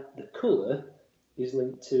 is that the colour is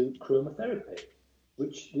linked to chromotherapy,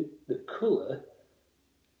 which the colour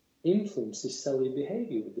influences cellular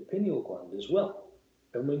behaviour with the pineal gland as well.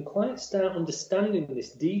 And when clients start understanding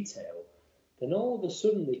this detail, then all of a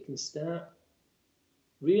sudden they can start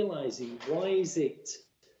realising why is it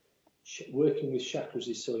working with chakras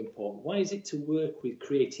is so important. Why is it to work with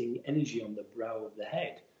creating energy on the brow of the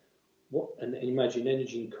head? And imagine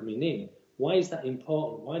energy coming in. Why is that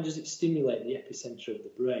important? Why does it stimulate the epicenter of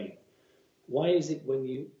the brain? Why is it when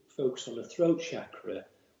you focus on the throat chakra,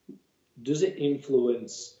 does it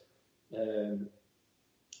influence the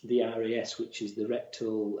RAS, which is the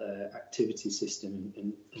rectal activity system,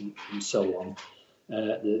 and so on?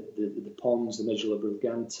 The pons, the medulla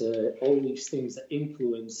oblongata, all these things that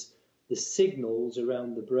influence the signals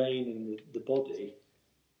around the brain and the body.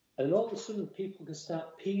 And all of a sudden, people can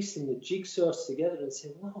start piecing the jigsaws together and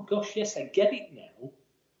say, "Oh gosh, yes, I get it now."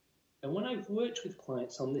 And when I've worked with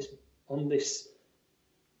clients on this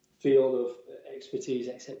field of expertise,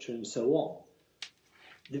 etc., and so on,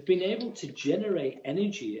 they've been able to generate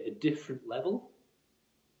energy at a different level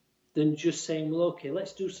than just saying, "Well, okay,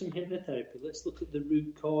 let's do some hypnotherapy. Let's look at the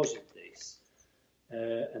root cause of this,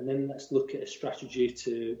 and then let's look at a strategy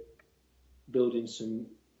to building some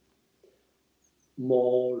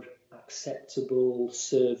more acceptable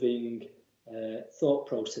serving thought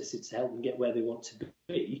processes to help them get where they want to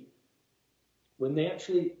be. When they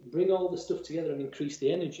actually bring all the stuff together and increase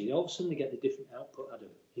the energy, all of a sudden they get the different output, Adam.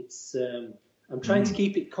 It's I'm trying to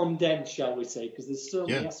keep it condensed, shall we say, because there's so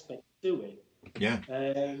many aspects to it. Yeah.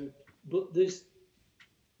 But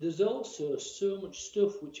there's also so much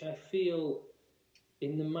stuff which I feel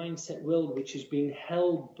in the mindset world which has been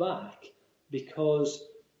held back because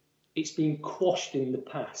it's been quashed in the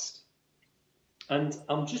past. And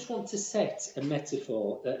I just want to set a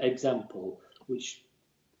metaphor, example, which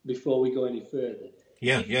before we go any further.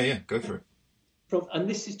 Yeah, go for it. And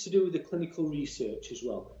this is to do with the clinical research as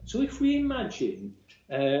well. So if we imagine,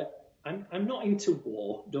 I'm not into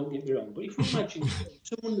war, don't get me wrong, but if we imagine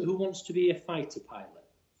someone who wants to be a fighter pilot,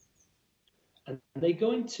 and they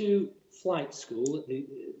go into flight school at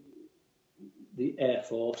the Air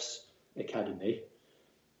Force Academy,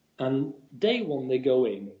 and day one they go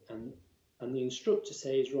in, and the instructor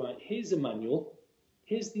says, right, here's a manual,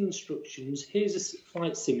 here's the instructions, here's a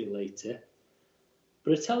flight simulator,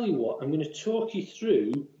 but I tell you what, I'm going to talk you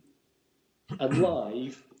through a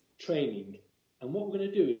live training. And what we're going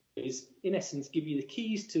to do is, in essence, give you the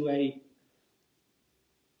keys to a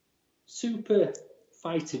super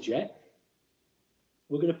fighter jet.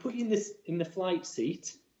 We're going to put you in the flight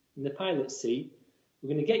seat, in the pilot seat. We're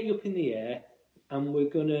going to get you up in the air, and we're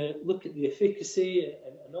going to look at the efficacy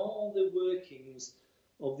and all the workings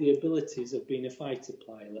of the abilities of being a fighter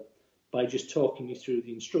pilot by just talking you through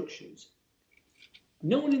the instructions.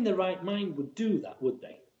 No one in their right mind would do that, would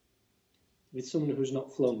they? With someone who's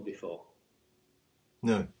not flown before.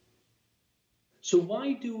 No. So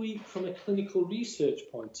why do we, from a clinical research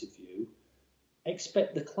point of view,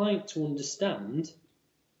 expect the client to understand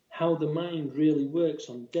how the mind really works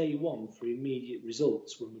on day one for immediate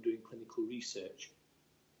results when we're doing clinical research?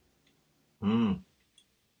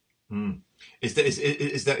 Is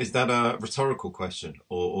that a rhetorical question,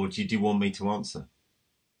 or do you want me to answer?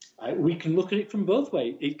 We can look at it from both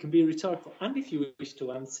ways. It can be rhetorical, and if you wish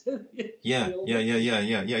to answer. Yeah.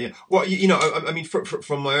 Well, I mean,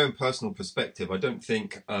 from my own personal perspective, I don't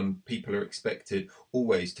think people are expected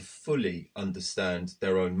always to fully understand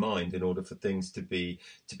their own mind in order for things to be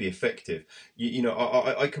effective.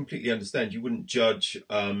 I completely understand. You wouldn't judge.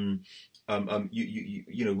 When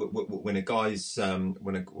a guy's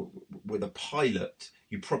with a pilot,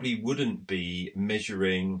 you probably wouldn't be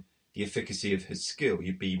measuring the efficacy of his skill.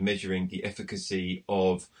 You'd be measuring the efficacy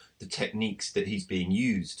of the techniques that he's being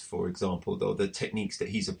used, for example, or the techniques that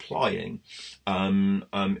he's applying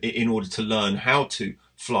in order to learn how to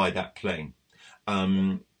fly that plane.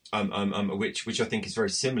 Which I think is very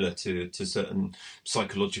similar to certain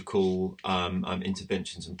psychological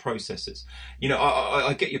interventions and processes.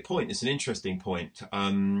 I get your point. It's an interesting point,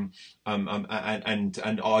 and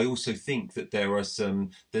I also think that there are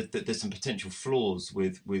there's some potential flaws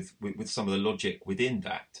with some of the logic within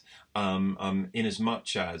that. In as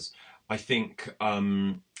much as I think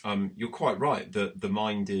you're quite right that the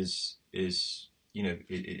mind is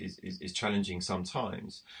challenging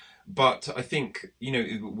sometimes. But I think,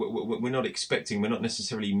 we're not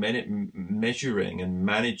necessarily measuring and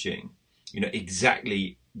managing,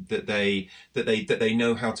 exactly that they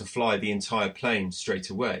know how to fly the entire plane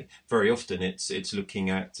straight away. Very often it's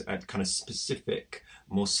looking at kind of specific,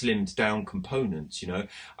 more slimmed down components,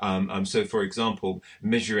 So for example,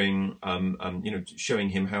 measuring, showing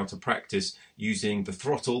him how to practice using the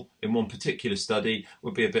throttle in one particular study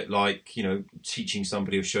would be a bit like, teaching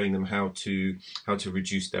somebody or showing them how to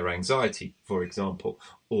reduce their anxiety, for example,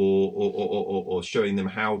 or showing them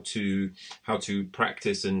how to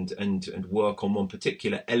practice and work on one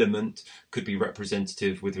particular element could be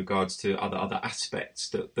representative with regards to other aspects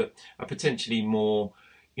that are potentially more.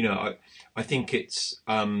 I think it's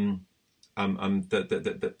the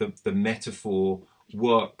metaphor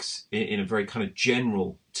works in a very kind of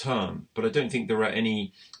general term, but I don't think there are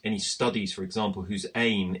any studies, for example, whose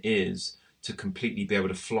aim is to completely be able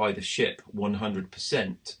to fly the ship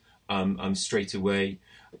 100% straight away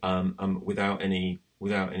without any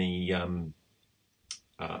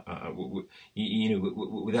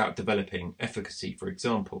without developing efficacy, for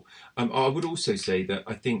example. I would also say that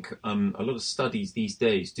I think a lot of studies these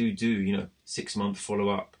days do 6-month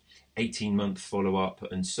follow-up, 18-month follow-up,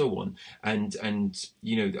 and so on, and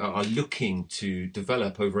are looking to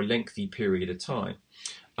develop over a lengthy period of time.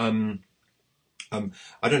 I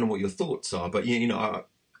don't know what your thoughts are, but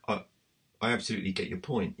I absolutely get your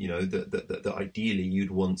point. That ideally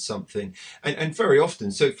you'd want something, and very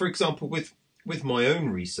often. So, for example, with with my own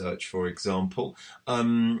research, for example,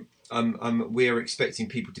 we are expecting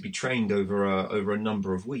people to be trained over a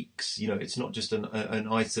number of weeks. You know, it's not just an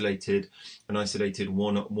isolated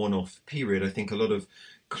one-off period. I think a lot of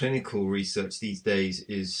clinical research these days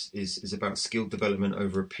is about skill development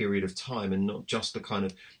over a period of time, and not just a kind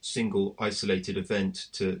of single isolated event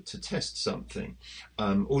to test something.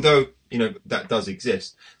 Although, you know, that does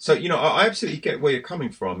exist. So, you know, I absolutely get where you're coming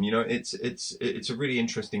from. You know, it's a really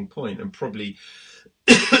interesting point, and probably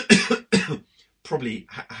probably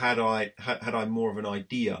had I more of an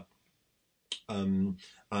idea, um,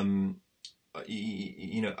 um,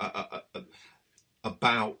 you know,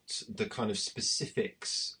 about the kind of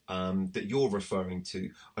specifics that you're referring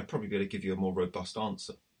to, I'd probably be able to give you a more robust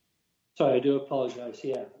answer. Sorry, I do apologise.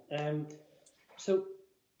 Yeah. So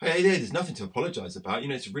Hey, there's nothing to apologise about. You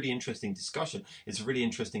know, it's a really interesting discussion. It's a really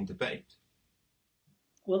interesting debate.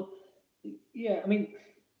 well, yeah. I mean,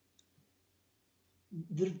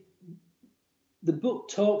 the the book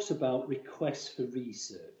talks about requests for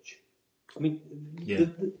research. I mean, Yeah.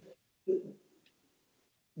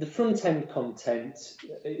 the front end content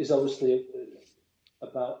is obviously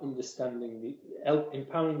about understanding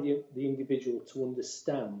empowering the individual to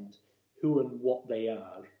understand who and what they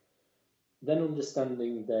are, then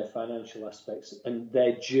understanding their financial aspects and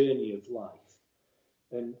their journey of life.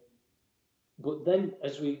 But then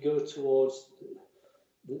as we go towards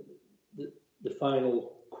the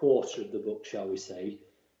final quarter of the book, shall we say,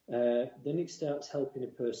 then it starts helping a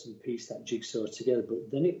person piece that jigsaw together. But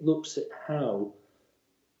then it looks at how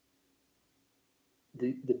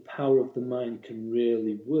the power of the mind can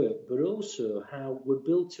really work, but also how we're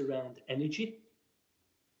built around energy.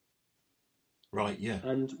 Right, yeah.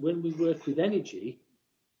 And when we work with energy,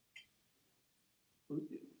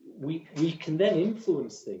 we can then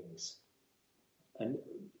influence things, and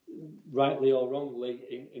rightly or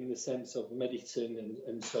wrongly, in the sense of medicine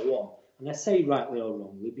and so on. And I say rightly or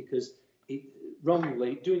wrongly because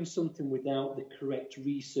wrongly, doing something without the correct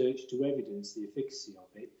research to evidence the efficacy of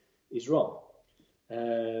it is wrong,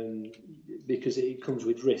 because it comes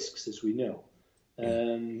with risks, as we know.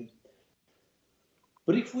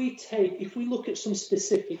 But if we look at some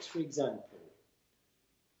specifics, for example,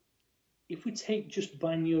 if we take just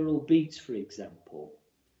binaural beats, for example,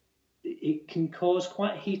 it can cause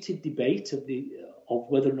quite a heated debate of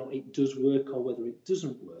whether or not it does work or whether it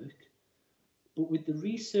doesn't work. But with the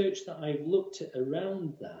research that I've looked at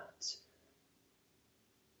around that,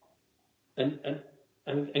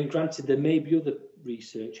 and granted there may be other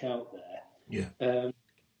research out there,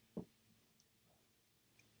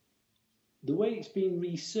 the way it's been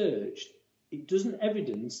researched, it doesn't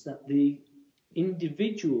evidence that the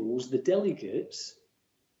individuals, the delegates,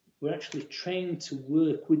 were actually trained to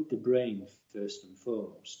work with the brain first and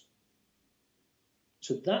foremost.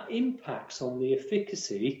 So that impacts on the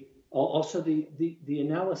efficacy, or also the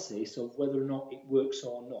analysis of whether or not it works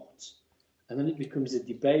or not. And then it becomes a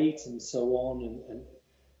debate and so on,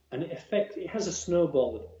 and it has a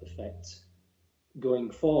snowball effect going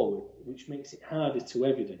forward, which makes it harder to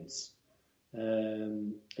evidence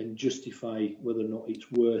and justify whether or not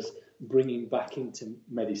it's worth bringing back into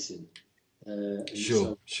medicine.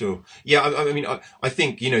 Sure. Yeah, I mean, I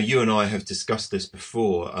think, you know, you and I have discussed this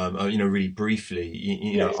before, you know, really briefly.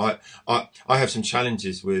 You Yes. know, I have some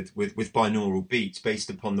challenges with binaural beats based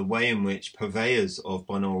upon the way in which purveyors of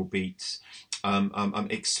binaural beats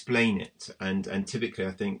explain it, and typically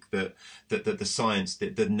I think that the science,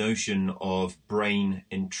 the notion of brain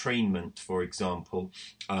entrainment, for example,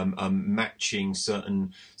 matching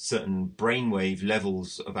certain brainwave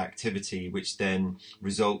levels of activity, which then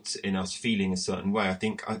results in us feeling a certain way. I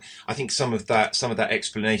think some of that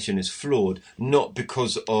explanation is flawed, not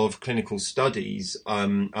because of clinical studies,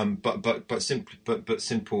 but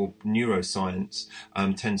simple neuroscience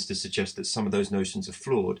tends to suggest that some of those notions are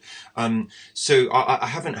flawed. So I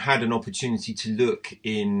haven't had an opportunity to look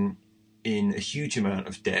in a huge amount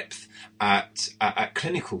of depth at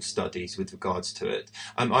clinical studies with regards to it.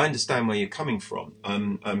 I understand where you're coming from.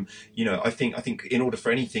 You know, I think in order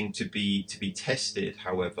for anything to be tested,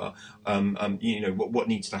 however, you know, what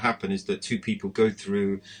needs to happen is that two people go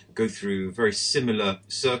through very similar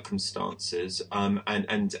circumstances, and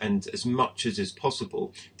as much as is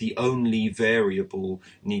possible, the only variable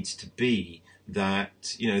needs to be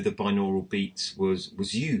that, you know, the binaural beats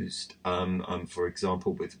was used, for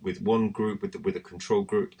example, with one group, with a control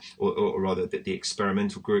group, or rather the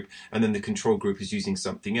experimental group, and then the control group is using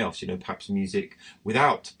something else, you know, perhaps music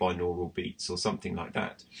without binaural beats or something like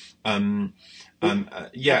that.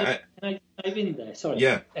 Yeah. Can I dive in there? Sorry.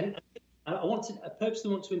 Yeah. And I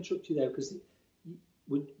purposely want to interrupt you there because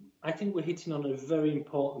I think we're hitting on a very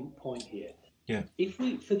important point here. Yeah.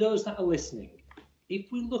 For those that are listening,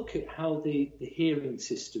 if we look at how the hearing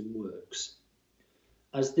system works,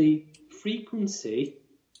 as the frequency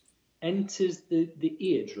enters the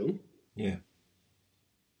eardrum, Yeah.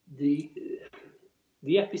 the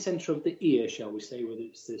epicenter of the ear, shall we say, whether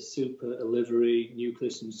it's the superolivary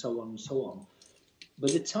nucleus and so on and so on, by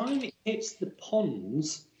the time it hits the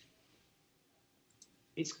pons,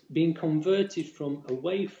 it's being converted from a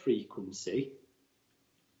wave frequency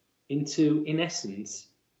into, in essence,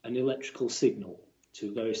 an electrical signal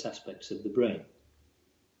to various aspects of the brain.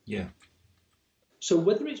 Yeah. So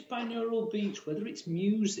whether it's binaural beats, whether it's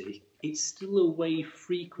music, it's still a wave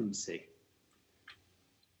frequency.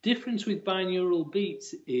 Difference with binaural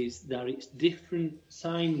beats is that it's different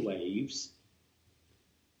sine waves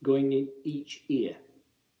going in each ear,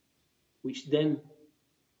 which then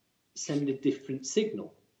send a different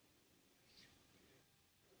signal.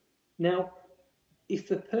 Now, if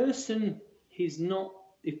the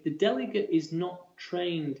delegate is not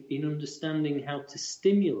trained in understanding how to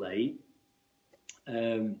stimulate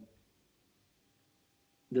the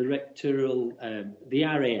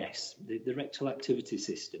RAS, the rectal activity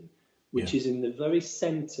system, which is in the very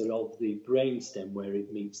center of the brainstem where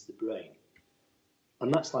it meets the brain,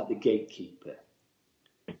 and that's like the gatekeeper.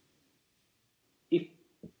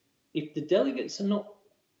 If the delegates are not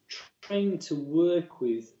trained to work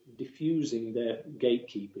with diffusing their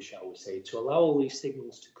gatekeeper, shall we say, to allow all these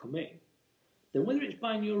signals to come in, then whether it's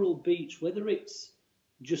binaural beats, whether it's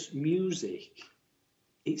just music,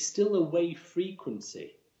 it's still a wave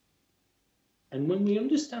frequency. And when we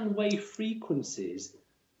understand wave frequencies,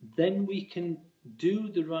 then we can do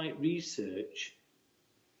the right research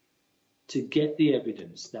to get the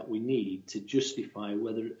evidence that we need to justify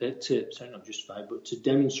whether, to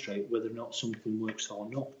demonstrate whether or not something works or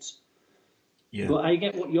not. Yeah. But I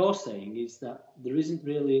get what you're saying is that there isn't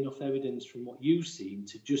really enough evidence from what you've seen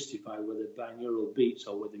to justify whether binaural beats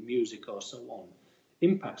or whether music or so on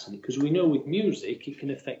impacts on it. Because we know with music, it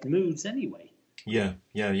can affect moods anyway. Yeah.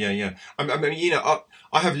 I mean,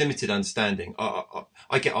 I have limited understanding.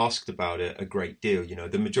 I get asked about it a great deal.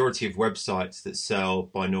 The majority of websites that sell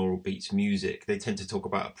binaural beats music, they tend to talk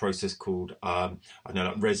about a process called,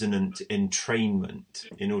 resonant entrainment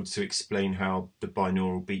in order to explain how the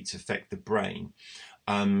binaural beats affect the brain.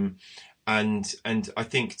 And I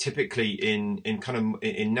think typically in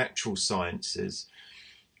natural sciences,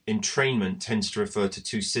 entrainment tends to refer to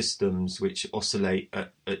two systems which oscillate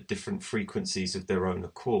at different frequencies of their own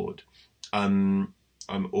accord, or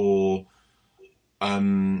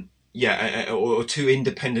two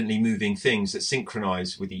independently moving things that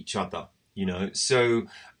synchronize with each other. So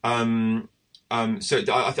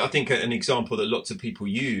I think an example that lots of people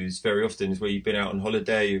use very often is where you've been out on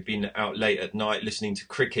holiday, you've been out late at night listening to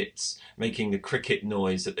crickets, making the cricket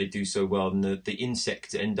noise that they do so well, and the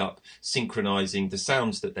insects end up synchronizing the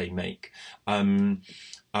sounds that they make. A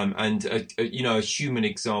human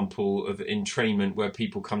example of entrainment where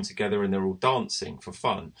people come together and they're all dancing for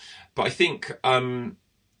fun. But I think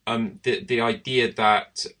the idea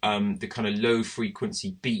that the kind of low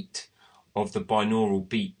frequency beat of the binaural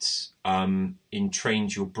beats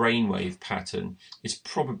entrains your brainwave pattern is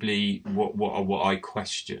probably what I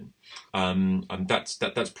question. And that's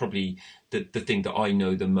probably the thing that I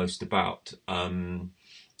know the most about. I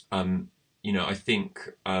think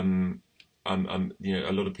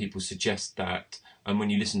a lot of people suggest that when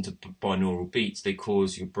you listen to binaural beats, they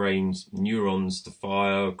cause your brain's neurons to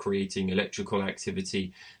fire, creating electrical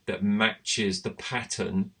activity that matches the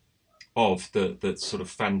pattern of the sort of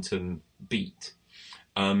phantom beat.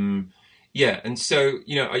 And so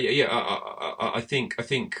I think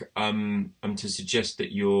to suggest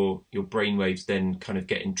that your brainwaves then kind of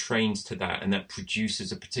get entrained to that, and that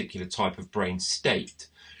produces a particular type of brain state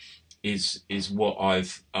is what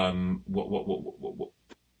I've what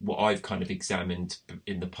I've kind of examined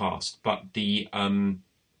in the past. But and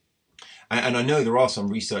I know there are some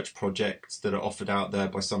research projects that are offered out there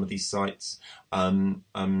by some of these sites.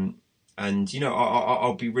 And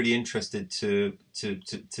I'll be really interested to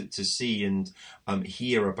see and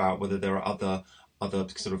hear about whether there are other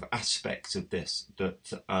sort of aspects of this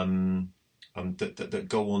that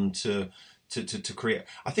go on to create.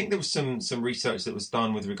 I think there was some research that was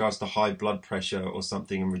done with regards to high blood pressure or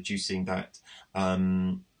something and reducing that.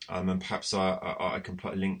 And perhaps I can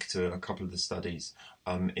put a link to a couple of the studies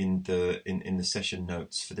in the session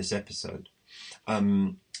notes for this episode.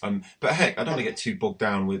 But heck, I don't want to get too bogged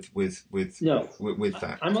down with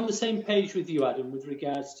that. I'm on the same page with you, Adam, with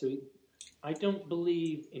regards to it. I don't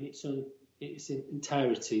believe in its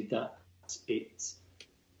entirety that it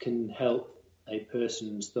can help a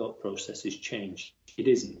person's thought processes change. It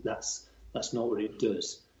isn't. That's That's not what it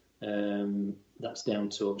does. That's down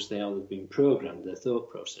to obviously how they've been programmed, their thought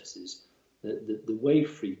processes. The wave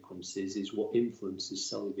frequencies is what influences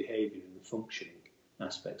cellular behaviour and the functioning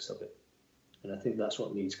aspects of it. And I think that's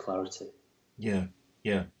what needs clarity. Yeah,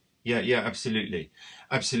 absolutely.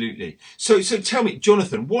 So tell me,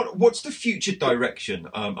 Jonathan, what's the future direction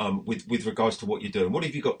with regards to what you're doing? What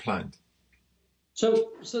have you got planned?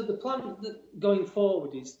 So the plan going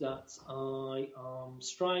forward is that I am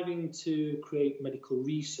striving to create medical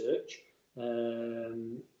research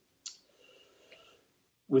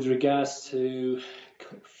with regards to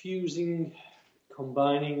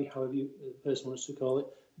combining, however the person wants to call it,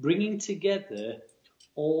 bringing together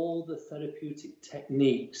all the therapeutic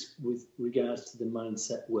techniques with regards to the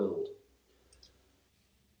mindset world.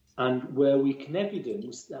 And where we can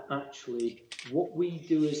evidence that actually what we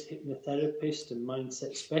do as hypnotherapists and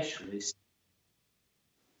mindset specialists,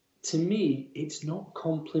 to me, it's not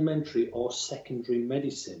complementary or secondary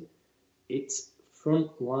medicine. It's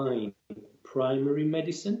frontline primary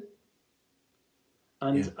medicine.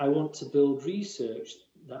 And I want to build research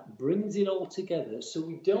that brings it all together so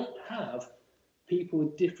we don't have people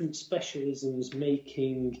with different specialisms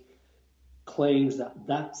making claims that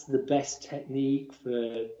that's the best technique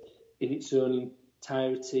in its own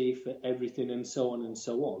entirety for everything and so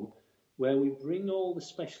on, where we bring all the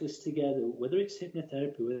specialists together, whether it's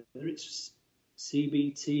hypnotherapy, whether it's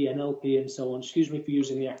CBT, NLP and so on. Excuse me for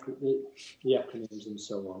using the acronyms and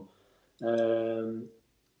so on.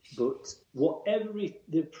 But whatever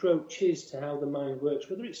the approach is to how the mind works,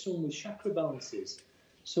 whether it's someone with chakra balances,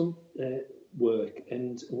 some work,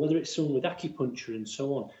 and whether it's someone with acupuncture and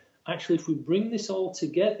so on, actually, if we bring this all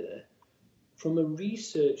together, from a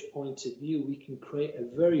research point of view, we can create a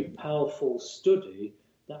very powerful study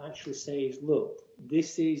that actually says, look,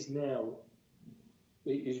 this is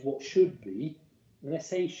what should be, and I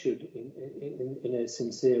say should in a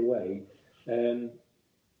sincere way,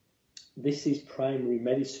 this is primary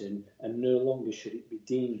medicine, and no longer should it be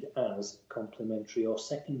deemed as complementary or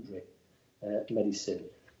secondary medicine.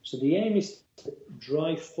 So the aim is to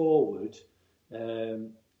drive forward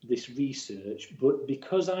this research, but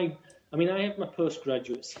because I have my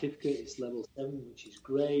postgraduate certificate, it's level 7, which is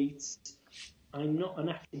great. I'm not an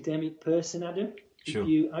academic person, Adam. Sure.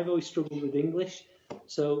 I've always struggled with English.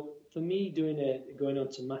 So for me, going on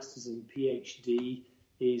to Masters and PhD,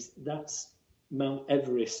 that's Mount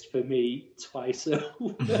Everest for me twice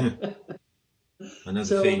over.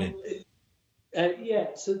 Another feeling.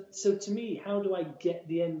 So to me, how do I get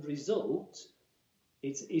the end result?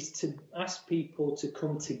 Is to ask people to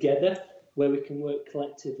come together where we can work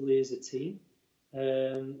collectively as a team.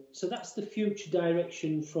 So that's the future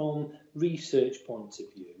direction from research point of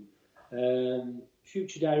view.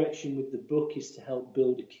 Future direction with the book is to help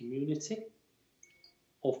build a community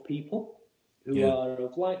of people who are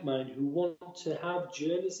of like mind, who want to have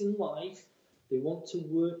journeys in life. They want to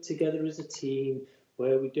work together as a team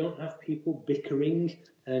where we don't have people bickering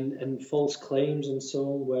and false claims and so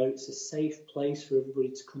on, where it's a safe place for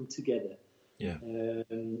everybody to come together.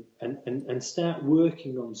 And start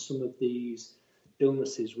working on some of these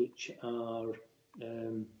illnesses which are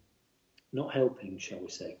not helping, shall we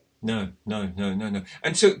say. No.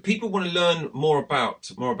 And so people want to learn more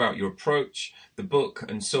about your approach, the book,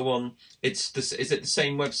 and so on. Is it the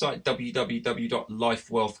same website,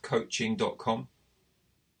 www.lifewealthcoaching.com?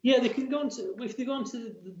 Yeah, they can go on to, if they go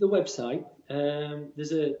onto the website,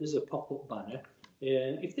 there's a pop-up banner.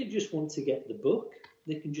 If they just want to get the book,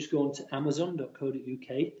 they can just go on to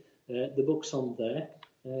amazon.co.uk. The book's on there,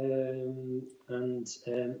 and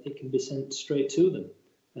it can be sent straight to them.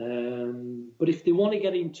 But if they want to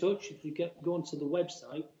get in touch, if they go onto the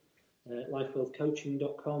website,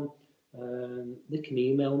 lifewealthcoaching.com, they can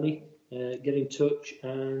email me, get in touch,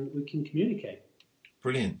 and we can communicate.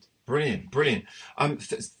 Brilliant.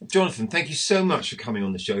 Jonathan, thank you so much for coming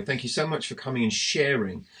on the show. Thank you so much for coming and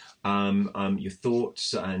sharing your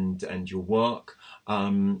thoughts and your work.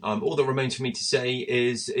 All that remains for me to say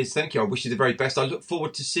is thank you. I wish you the very best. I look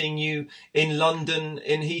forward to seeing you in London,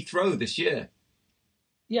 in Heathrow this year.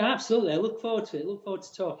 Yeah, absolutely. I look forward to it. Look forward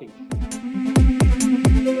to talking.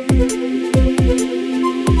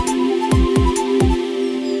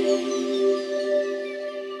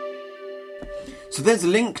 So there's a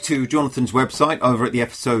link to Jonathan's website over at the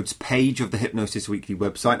episodes page of the Hypnosis Weekly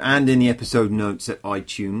website and in the episode notes at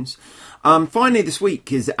iTunes. Finally this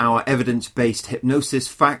week is our evidence-based hypnosis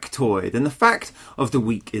factoid, and the fact of the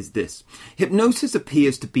week is this. Hypnosis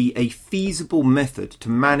appears to be a feasible method to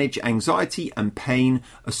manage anxiety and pain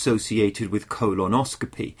associated with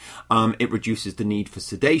colonoscopy. It reduces the need for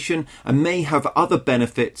sedation and may have other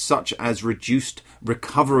benefits such as reduced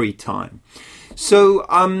recovery time. So,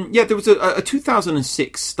 there was a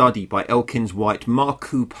 2006 study by Elkins, White,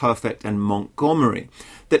 Marcoux, Perfect and Montgomery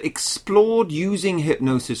that explored using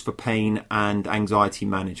hypnosis for pain and anxiety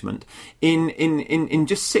management in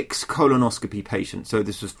just 6 colonoscopy patients. So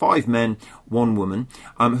this was 5 men, 1 woman,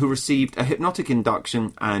 who received a hypnotic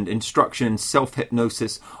induction and instruction in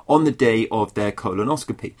self-hypnosis on the day of their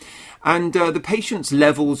colonoscopy. And the patients'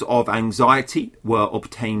 levels of anxiety were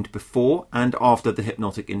obtained before and after the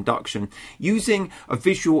hypnotic induction using a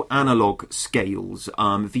visual analog scales,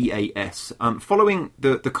 VAS. Following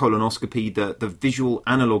the colonoscopy, the visual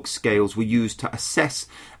analog scales were used to assess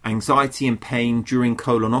anxiety and pain during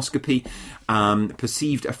colonoscopy,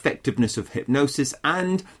 perceived effectiveness of hypnosis,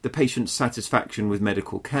 and the patient's satisfaction with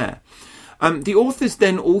medical care. The authors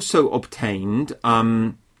then also obtained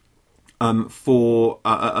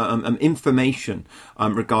information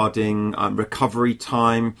regarding recovery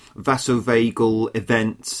time, vasovagal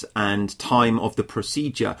events, and time of the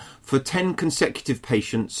procedure for 10 consecutive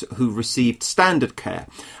patients who received standard care.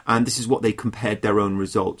 And this is what they compared their own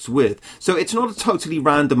results with. So it's not a totally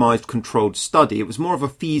randomized controlled study. It was more of a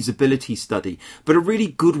feasibility study, but a really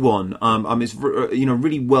good one. It's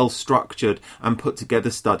really well structured and put together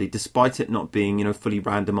study, despite it not being fully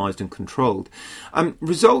randomized and controlled.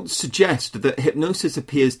 Results suggest that hypnosis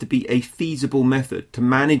appears to be a feasible method to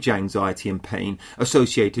manage anxiety and pain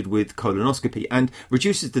associated with colonoscopy and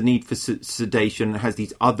reduces the need for sedation and has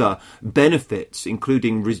these other benefits,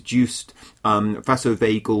 including reduced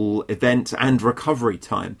vasovagal events and recovery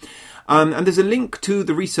time. And there's a link to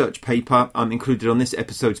the research paper included on this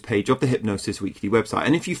episode's page of the Hypnosis Weekly website.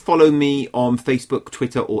 And if you follow me on Facebook,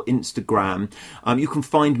 Twitter or Instagram, you can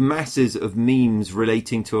find masses of memes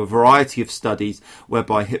relating to a variety of studies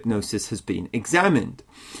whereby hypnosis has been examined.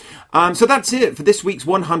 So that's it for this week's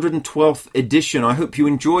 112th edition. I hope you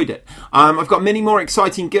enjoyed it. I've got many more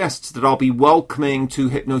exciting guests that I'll be welcoming to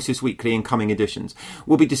Hypnosis Weekly in coming editions.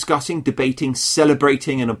 We'll be discussing, debating,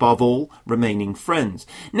 celebrating, and above all, remaining friends.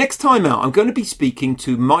 Next time out, I'm going to be speaking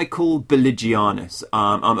to Michael Biligianis,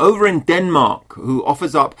 over in Denmark, who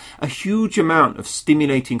offers up a huge amount of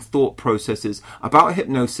stimulating thought processes about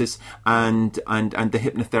hypnosis and the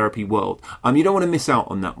hypnotherapy world. You don't want to miss out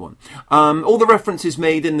on that one. All the references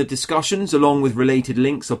made in the discussions, along with related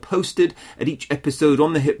links, are posted at each episode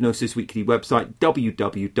on the Hypnosis Weekly website,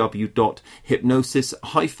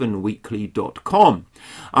 www.hypnosis-weekly.com.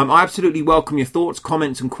 I absolutely welcome your thoughts,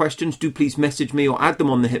 comments and questions. Do please message me or add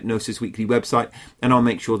them on the Hypnosis Weekly website, and I'll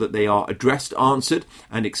make sure that they are addressed, answered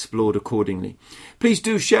and explored accordingly. Please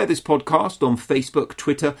do share this podcast on Facebook,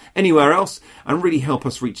 Twitter, anywhere else, and really help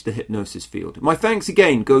us reach the hypnosis field. My thanks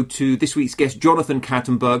again go to this week's guest, Jonathan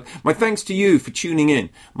Kattenberg. My thanks to you for tuning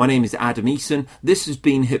in. My name is Adam Eason. This has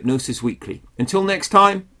been Hypnosis Weekly. Until next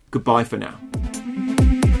time, goodbye for now.